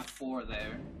even have 4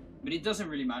 there, but it doesn't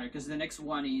really matter because the next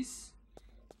one is,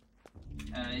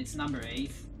 it's number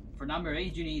 8. For number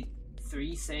 8 you need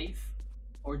 3 safe,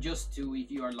 or just 2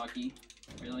 if you are lucky,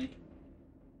 really.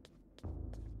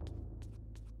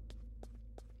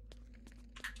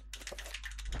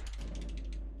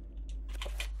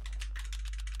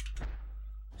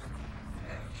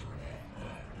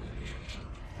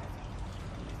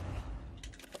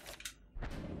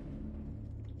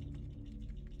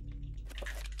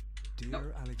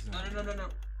 Dear Alexander, No.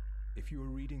 if you are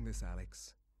reading this,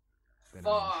 Alex, then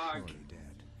Fuck. I'm surely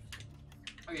dead.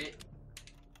 Okay.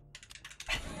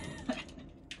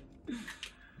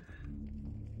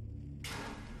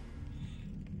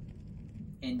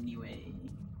 Anyway.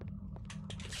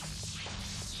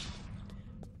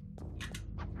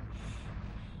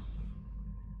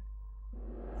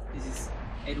 This is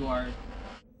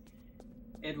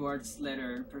Edward's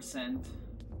letter percent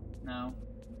now.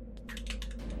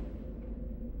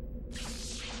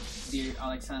 Dear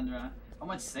Alexandra, how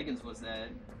much seconds was that?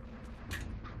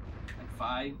 Like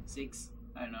 5, 6?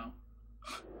 I don't know.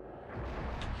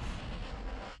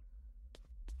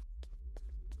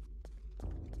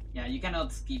 Yeah, you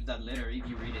cannot skip that letter if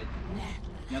you read it.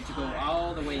 You have to go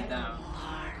all the way down.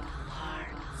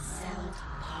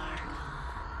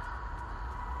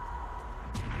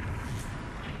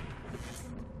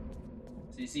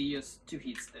 So you see just 2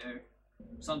 hits there.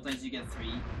 Sometimes you get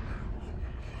 3.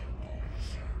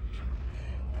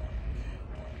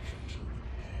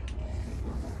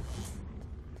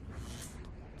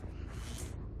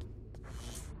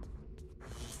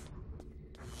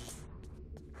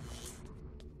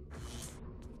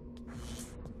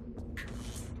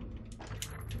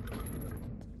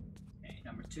 Okay,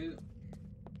 number 2.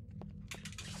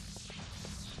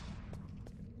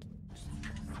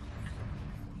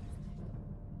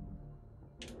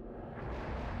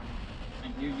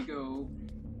 And here you go.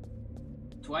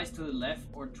 Twice to the left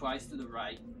or twice to the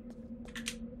right.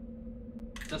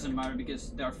 Doesn't matter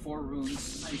because there are 4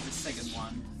 runes and it's the second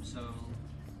one, so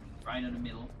right in the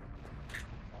middle.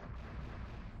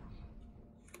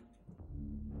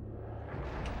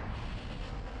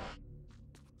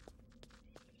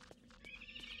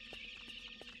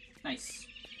 Nice.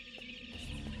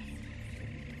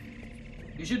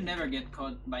 You should never get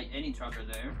caught by any trapper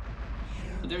there.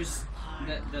 But there's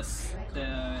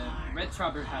the red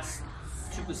trapper has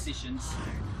 2 positions,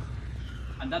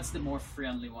 and that's the more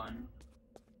friendly one.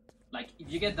 Like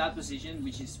if you get that position,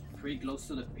 which is pretty close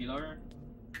to the pillar,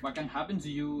 what can happen to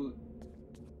you?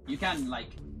 You can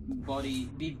like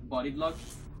be body blocked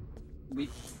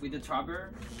with the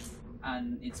trapper,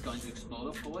 and it's going to explode,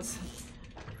 of course.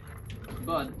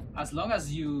 But as long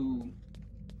as you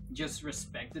just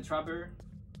respect the trapper,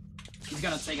 it's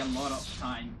gonna take a lot of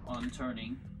time on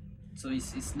turning, so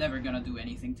it's never gonna do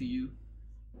anything to you.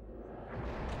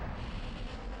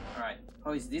 Alright,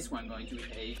 how is this one going to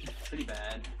behave? Pretty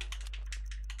bad.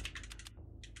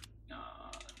 There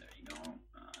you go.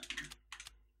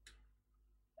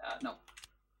 No.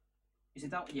 Is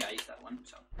it that one? Yeah, it's that one.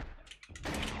 So,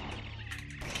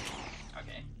 yeah.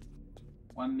 Okay.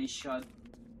 1 miss shot.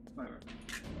 Whatever.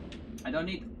 I don't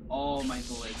need all my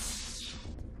bullets.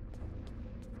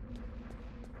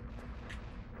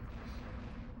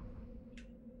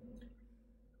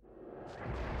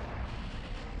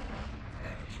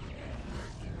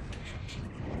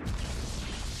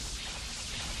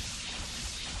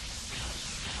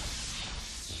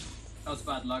 That was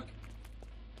bad luck.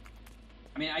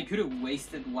 I mean, I could have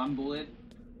wasted 1 bullet,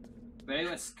 but I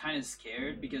was kind of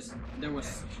scared because there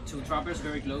was 2 trappers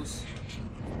very close.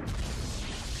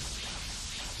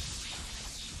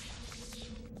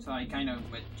 So I kind of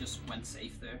just went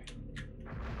safe there.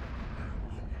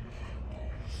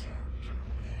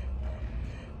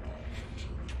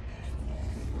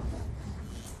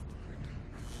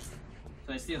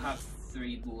 So I still have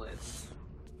 3 bullets.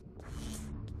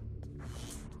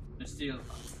 There's still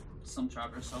some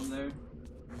trappers out there.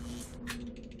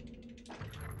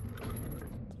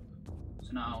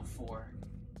 So now 4.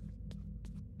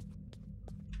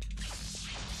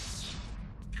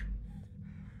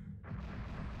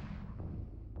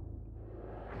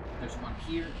 There's one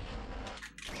here.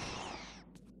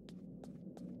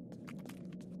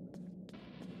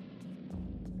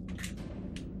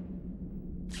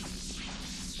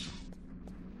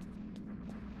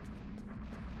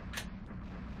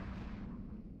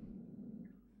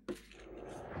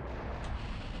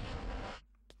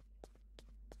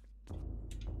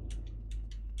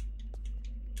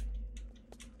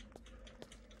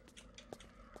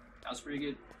 That was pretty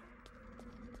good.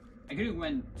 I could have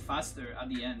went faster at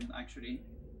the end, actually,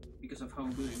 because of how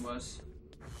good it was.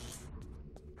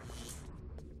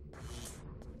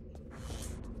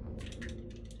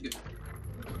 Good.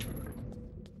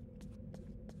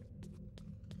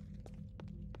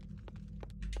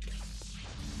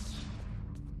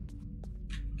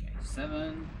 Okay,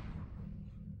 7.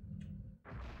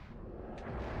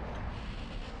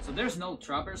 So there's no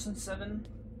trappers in 7,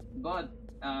 but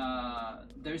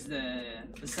there's the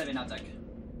 7 attack.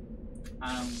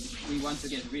 We want to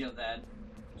get rid of that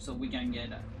so we can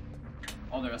get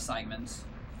other assignments.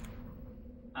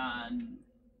 And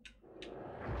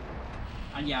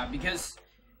yeah, because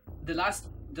the last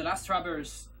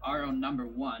trappers are on number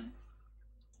 1,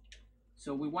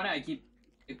 so we want to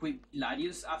equip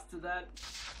Gladius after that.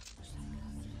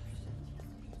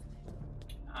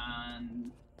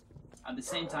 And at the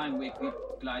same time we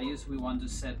equip Gladius, we want to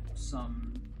set some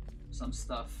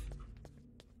stuff.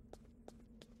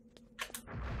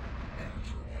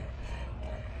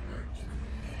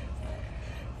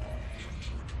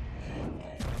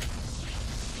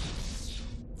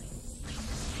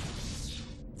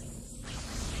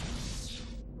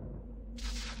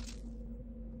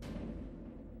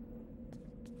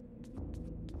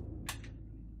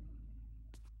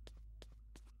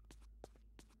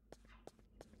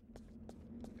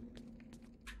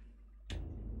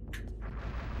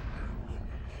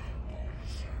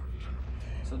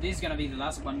 So this is gonna be the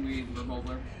last one with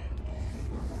revolver.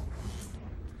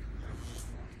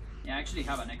 Yeah, I actually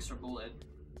have an extra bullet.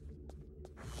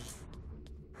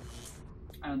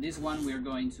 And on this one we're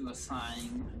going to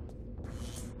assign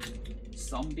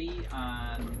zombie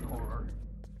and horror.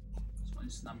 This one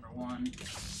is number 1.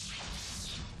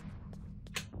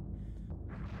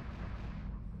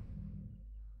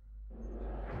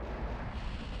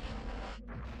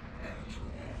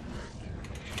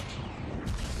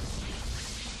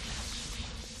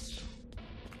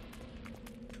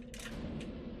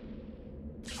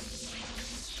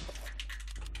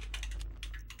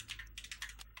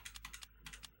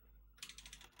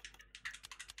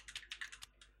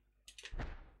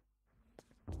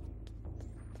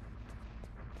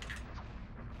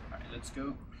 Let's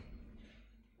go.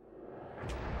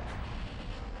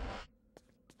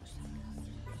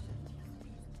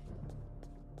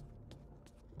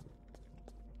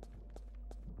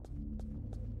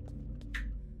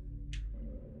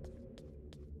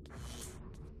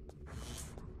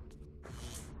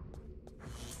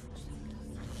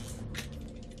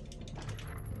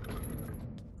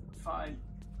 Five.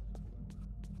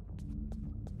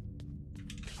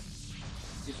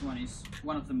 This one is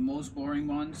one of the most boring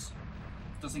ones.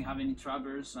 Doesn't have any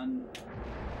trappers and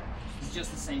it's just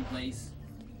the same place.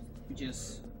 We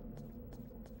just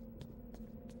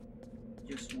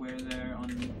were there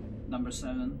on number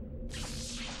 7.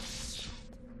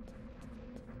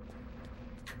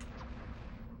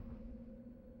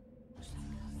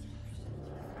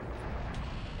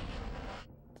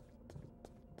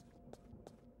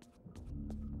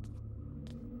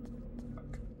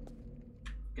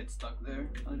 Get stuck there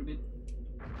a little bit.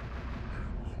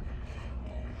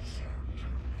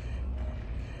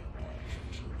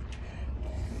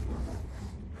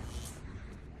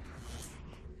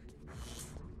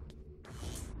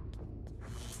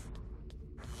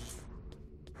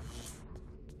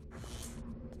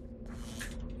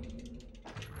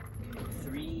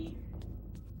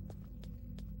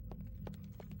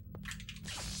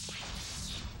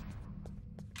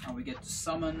 Now we get to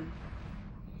summon,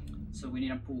 so we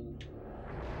need a pool.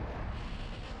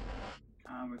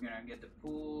 And we're gonna get the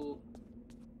pool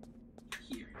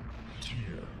here.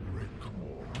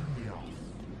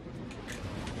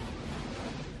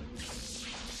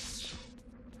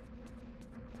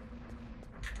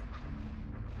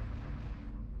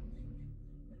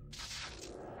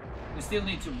 We still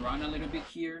need to run a little bit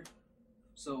here,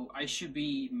 so I should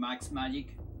be max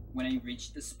magic when I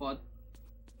reach the spot.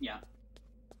 Yeah,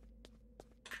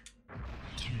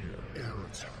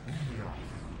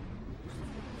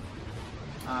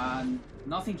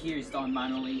 Nothing here is done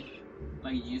manually,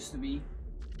 like it used to be.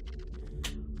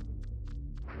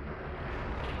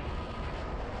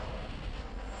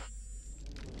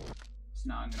 So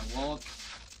now I'm gonna walk.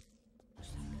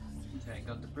 Okay, I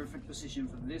got the perfect position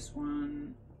for this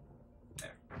one.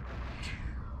 There.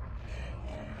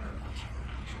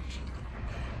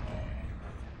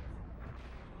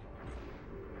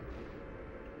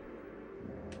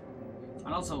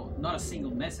 And also, not a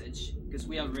single message, because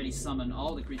we already summoned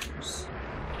all the creatures.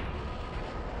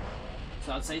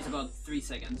 So I'd say it's about 3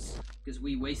 seconds, because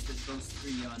we wasted those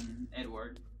 3 on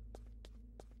Edward.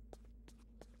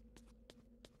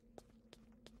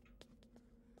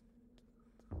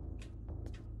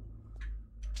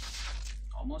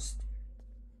 Almost.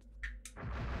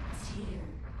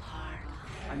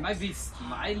 I might be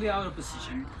slightly out of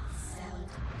position.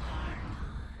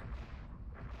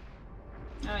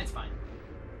 Nah, it's fine.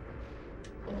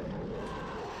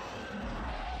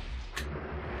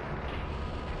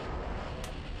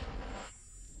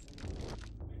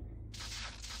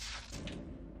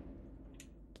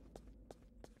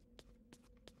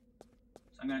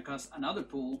 So I'm gonna cast another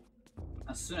pool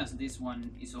as soon as this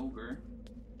one is over.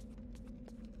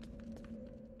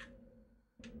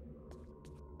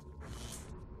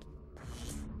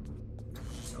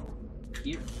 So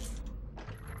here.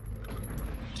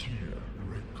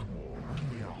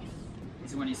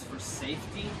 This one is for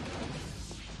safety.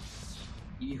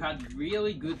 If you had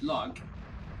really good luck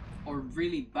or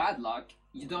really bad luck,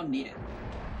 you don't need it,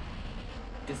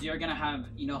 because you're gonna have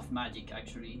enough magic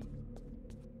actually.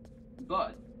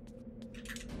 But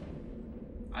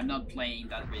I'm not playing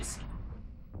that risk.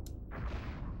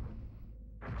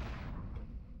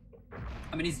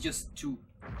 I mean, it's just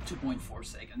 2.4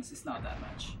 seconds. It's not that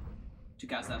much to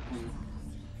cast that pool.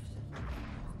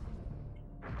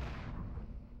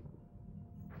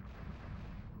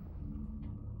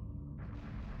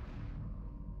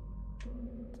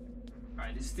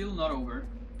 Alright, it's still not over.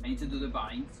 I need to do the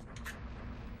bind.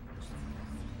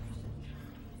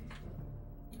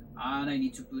 And I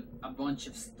need to put a bunch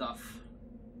of stuff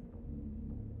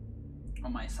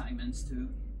on my assignments too.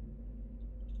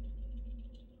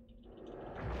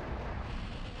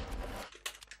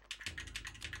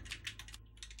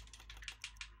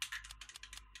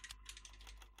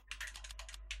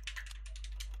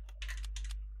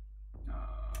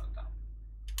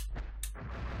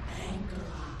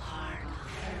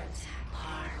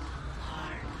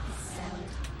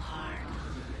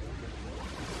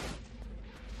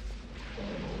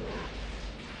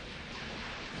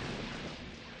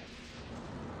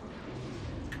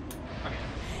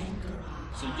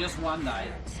 So just one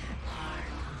died.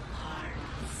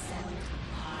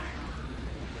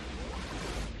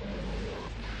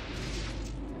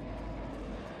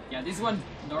 Yeah, this one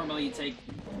normally take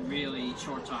really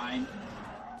short time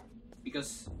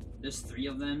because there's 3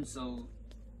 of them, so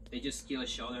they just kill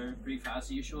each other pretty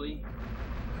fast usually.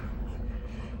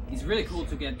 It's really cool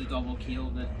to get the double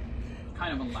kill, but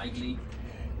kind of unlikely.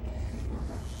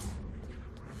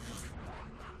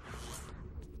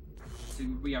 So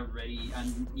we are ready,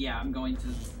 and yeah, I'm going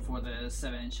for the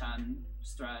 7 enchant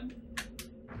strat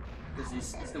because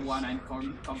this is the one I'm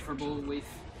comfortable with.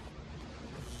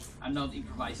 I'm not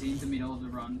improvising in the middle of the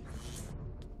run.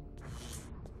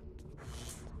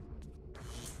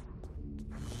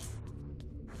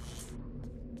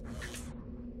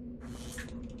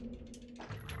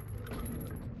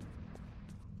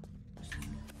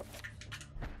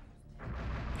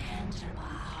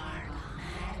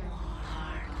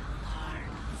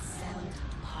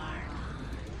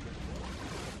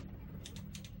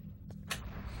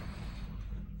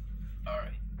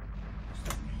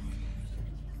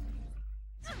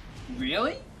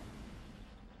 Really?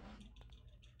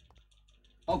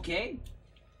 Okay.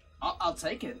 I'll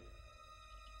take it.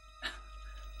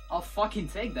 I'll fucking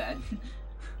take that.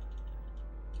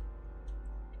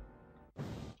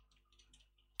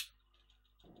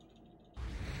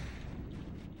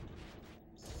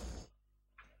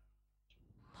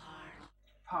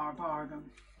 Pardon.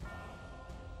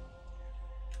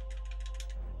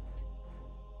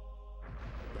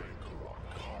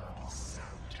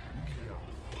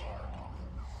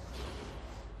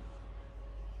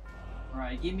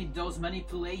 Alright, give me those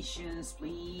manipulations,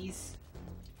 please.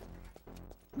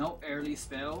 No early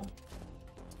spell,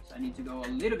 so I need to go a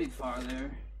little bit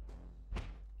farther.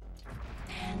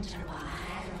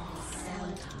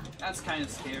 That's kind of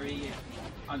scary.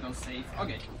 I'll go safe.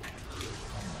 Okay.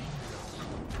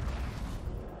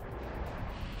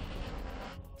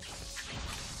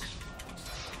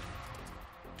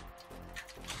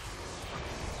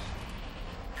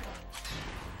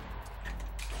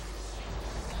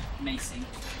 Amazing.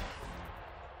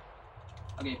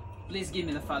 Okay, please give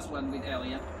me the fast one with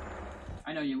Elia.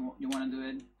 I know you want to do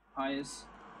it, Pius.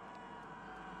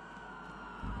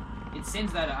 It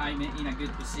seems that I'm in a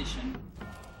good position.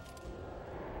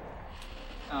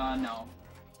 No.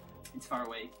 It's far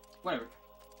away. Whatever.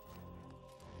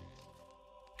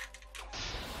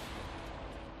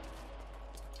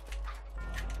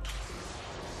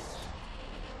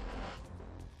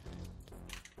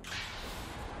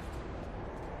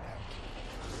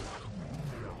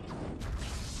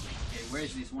 Okay, where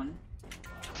is this one?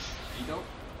 There you go.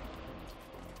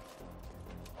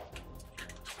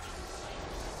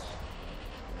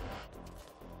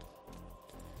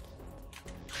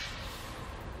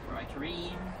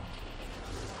 Requiem.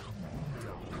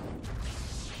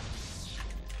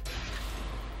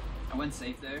 I went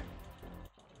safe there.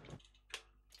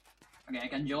 Okay, I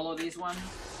can YOLO this one.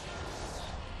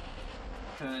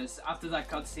 Because after that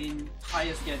cutscene,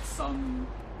 Pius gets some,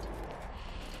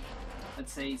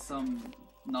 let's say, some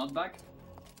knockback.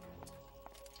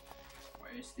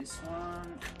 Where is this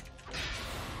one?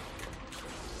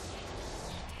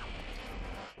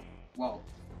 Whoa.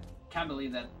 Can't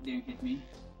believe that didn't hit me.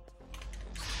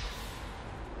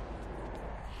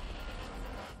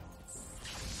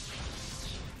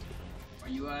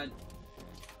 Where you at?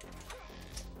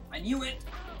 I knew it!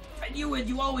 I knew it!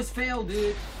 You always fail,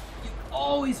 dude! You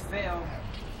always fail!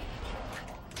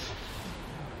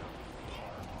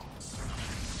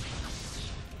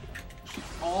 You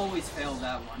always fail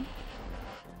that one.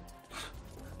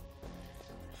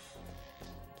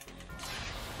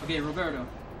 Okay, Roberto.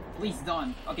 Please,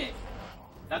 done. Okay.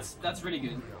 That's really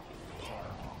good.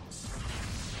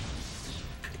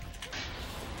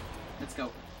 Let's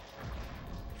go.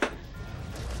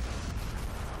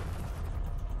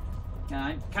 Yeah,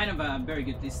 I'm kind of a very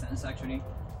good distance, actually.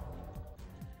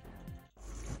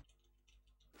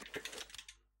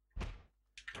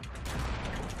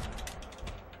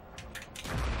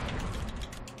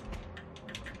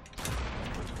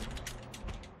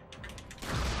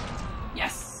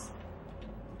 Yes!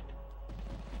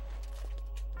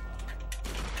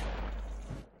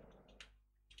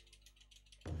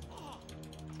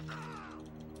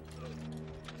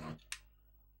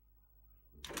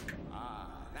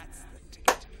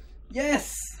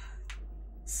 Yes!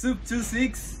 Soup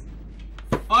 2-6.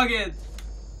 Fuck it.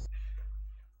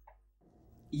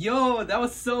 Yo, that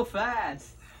was so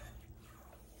fast.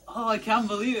 Oh, I can't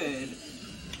believe it.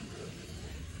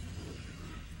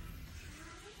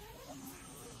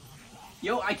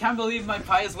 Yo, I can't believe my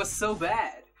Pius was so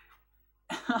bad.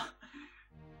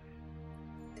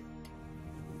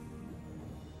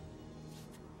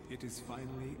 It is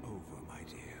finally over, my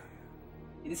dear.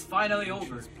 It is finally The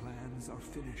over. Ancient's plans are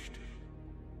finished.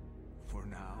 For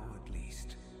now, at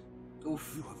least.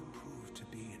 Oof. You have proved to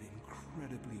be an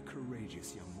incredibly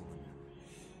courageous young woman.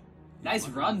 Nice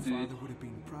Your run, mother and dude. father would have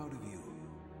been proud of you,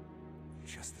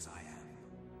 just as I am.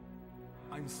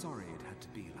 I'm sorry it had to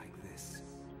be like this.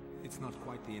 It's not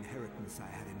quite the inheritance I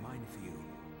had in mind for you,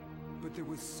 but there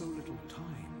was so little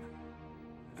time,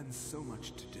 and so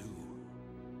much to do.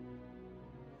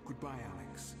 Goodbye,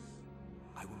 Alex.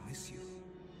 I will miss you.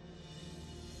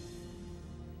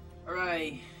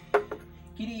 Alright.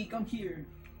 Kitty, come here.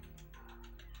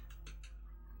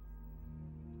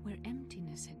 Where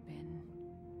emptiness had been,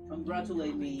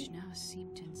 Congratulate knowledge me. now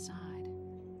seeped inside.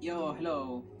 Yo,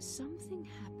 hello. Something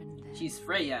happened then. She's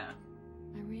Freya.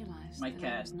 I realized my that I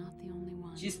cat. was not the only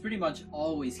one. She's pretty much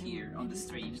always There were here on the many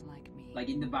stream. others like me, Like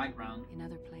in the background. in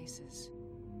other places,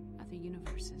 other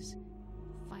universes,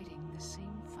 fighting the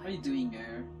same fight. What are you doing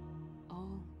there?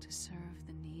 All to serve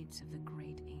the needs of the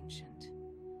great ancient.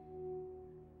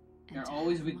 And You're to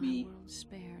always have with my me. world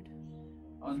spared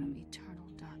On from eternal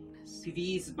darkness.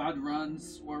 PvEs, bad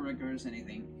runs, war records,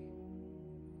 anything.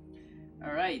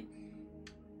 Alright.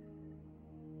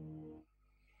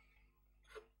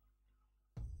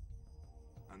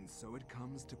 And so it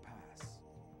comes to pass.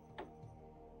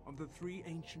 Of the three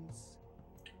ancients,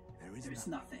 there is There's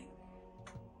nothing. nothing.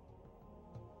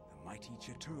 The mighty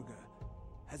Chaturga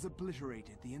has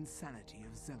obliterated the insanity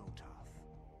of Xenotarth.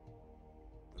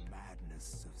 The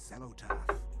madness of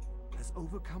Xenotarth has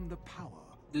overcome the power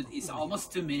Dude, of it's Uliauth.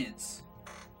 almost 2 minutes.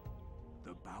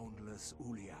 The boundless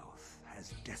Uliauth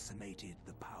has decimated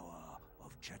the power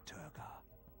of Chaturga.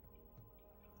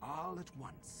 All at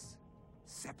once,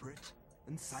 separate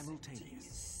and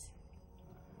simultaneous.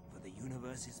 For the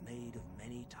universe is made of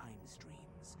many time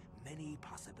streams, many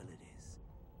possibilities,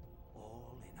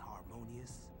 all in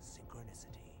harmonious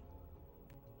synchronicity.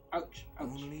 Ouch, ouch.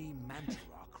 Only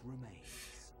Mantarok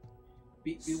remains.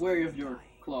 Be wary of your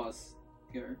claws,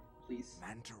 girl, please.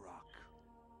 Mantarok,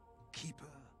 Keeper,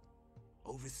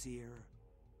 Overseer,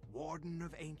 Warden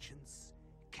of Ancients,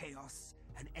 Chaos,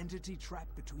 an entity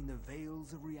trapped between the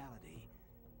veils of reality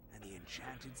and the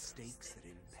enchanted stakes that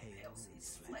impale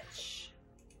its flesh.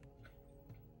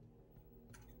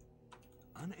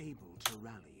 Unable to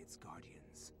rally its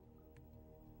guardians,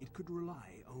 it could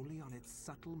rely only on its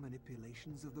subtle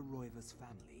manipulations of the Roivas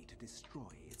family to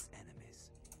destroy its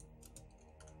enemies.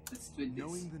 Let's do this.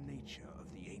 Knowing the nature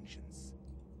of the ancients,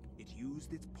 it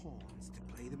used its pawns to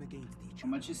play them against each How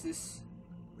other. much is this?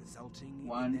 Resulting in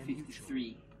their 153.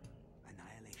 mutual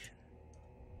annihilation.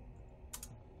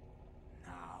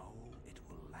 Now it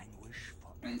will languish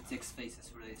forever, And it takes faces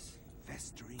for this.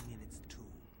 festering in its tomb,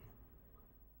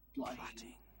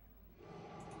 plotting.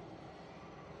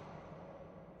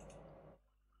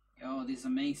 Oh, this is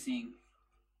amazing.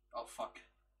 Oh, fuck.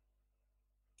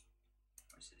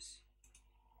 Where's this?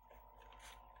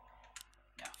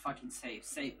 Yeah, fucking save.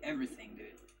 Save everything,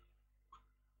 dude.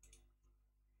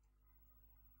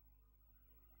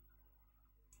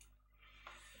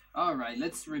 Alright,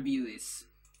 let's review this.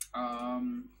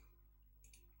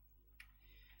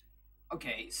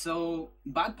 Okay, so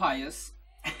Bad Pious.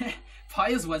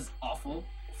 Pious was awful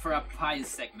for a Pious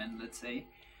segment, let's say.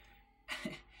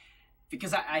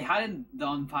 Because I hadn't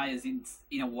done Pious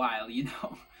in a while, you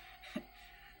know.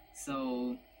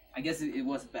 So I guess it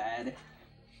was bad.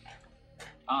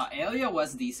 Elia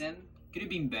was decent. Could have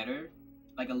been better,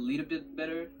 like a little bit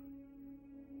better.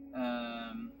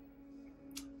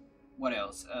 What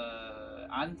else?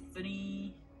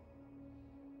 Anthony.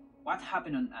 What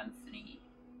happened on Anthony?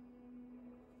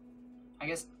 I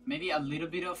guess maybe a little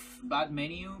bit of bad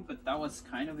menu, but that was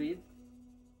kind of it.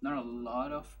 Not a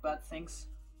lot of bad things.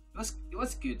 It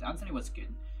was good. Anthony was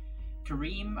good.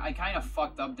 Kareem, I kind of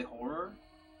fucked up the horror.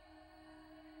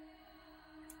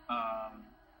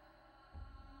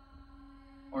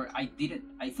 Or I didn't.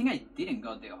 I think I didn't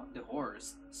got the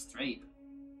horrors straight.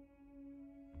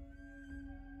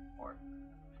 Or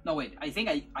no, wait. I think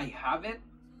I have it,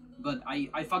 but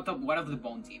I fucked up one of the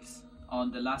bone thieves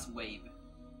on the last wave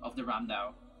of the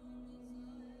Ramdao.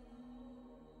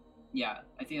 Yeah,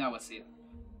 I think that was it.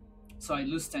 So I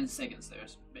lose 10 seconds there,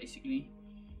 basically.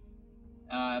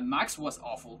 Max was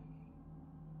awful.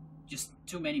 Just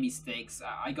too many mistakes.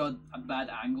 I got a bad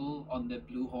angle on the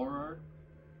blue horror.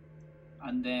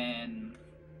 And then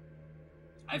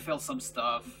I felt some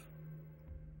stuff.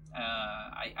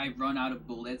 I run out of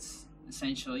bullets,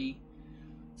 essentially.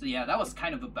 So yeah, that was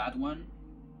kind of a bad one.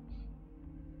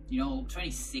 You know,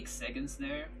 26 seconds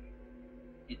there.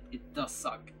 It does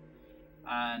suck.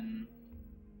 And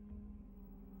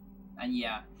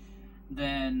yeah,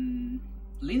 then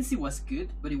Lindsay was good,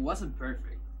 but it wasn't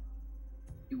perfect.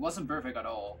 It wasn't perfect at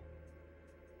all.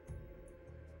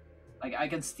 Like, I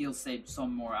can still save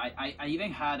some more. I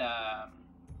even had a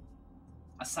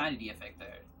sanity effect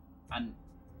there, and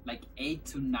like 8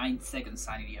 to 9 second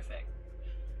sanity effect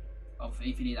of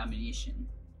infinite ammunition.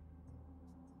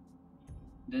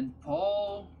 Then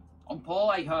Paul, on Paul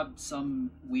I had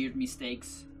some weird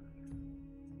mistakes.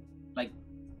 Like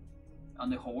on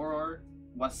the horror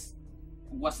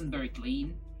wasn't very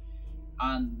clean,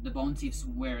 and the bone thieves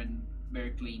weren't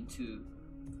very clean too.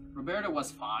 Roberto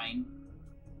was fine.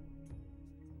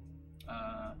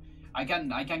 I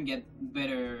can get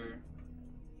better,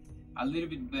 a little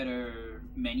bit better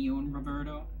menu on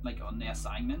Roberto, like on the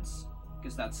assignments,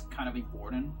 because that's kind of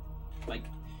important. Like,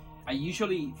 I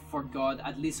usually forgot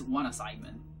at least one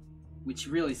assignment, which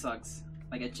really sucks.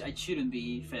 Like, I shouldn't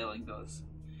be failing those.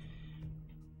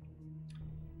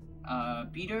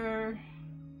 Peter,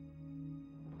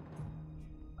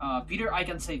 I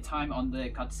can save time on the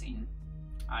cutscene.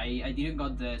 I didn't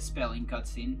got the spelling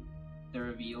cutscene, the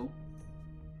reveal.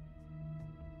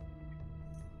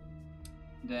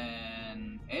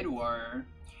 Then Edward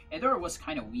was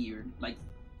kind of weird. Like,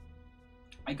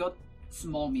 I got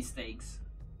small mistakes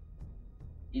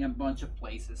in a bunch of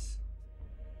places,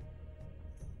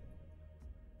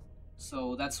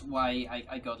 so that's why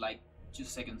I got like 2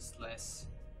 seconds less,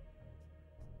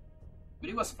 but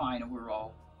it was fine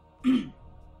overall.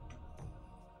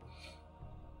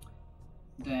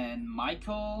 Then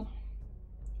Michael.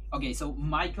 Okay, so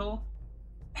Michael,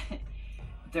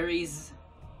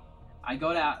 I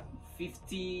got a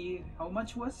 50, how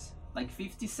much was? Like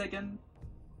 50-second?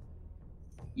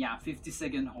 Yeah,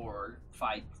 50-second horror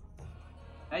fight.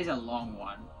 That is a long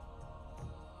one.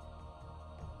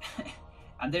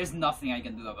 And there's nothing I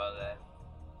can do about that.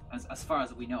 As far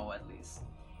as we know, at least.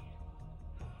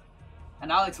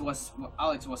 And Alex was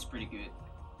pretty good.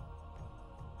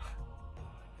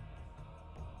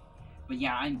 But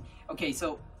yeah, okay,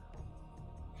 so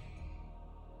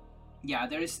yeah,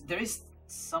 there is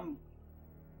some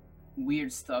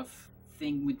weird stuff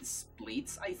thing with the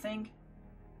splits, I think.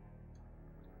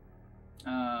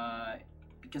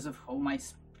 Because of how my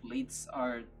splits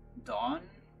are done.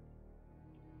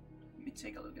 Let me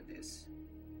take a look at this.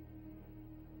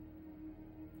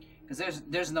 Because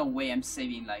there's no way I'm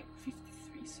saving like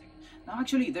 53 seconds. No,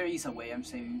 actually there is a way I'm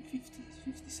saving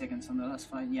 50 seconds on the last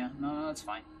fight. Yeah, no, that's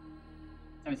fine.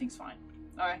 Everything's fine.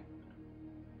 Alright.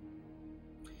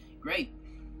 Great.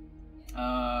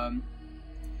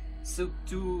 Soup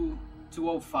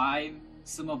 205,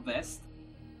 Sumo Best.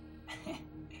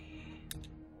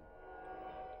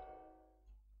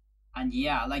 And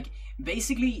yeah, like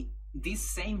basically this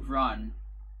same run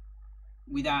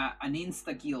with an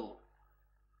insta kill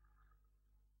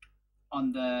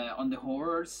on the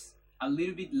horrors, a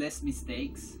little bit less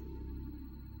mistakes.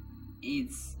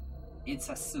 It's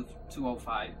a Soup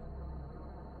 205.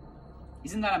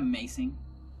 Isn't that amazing?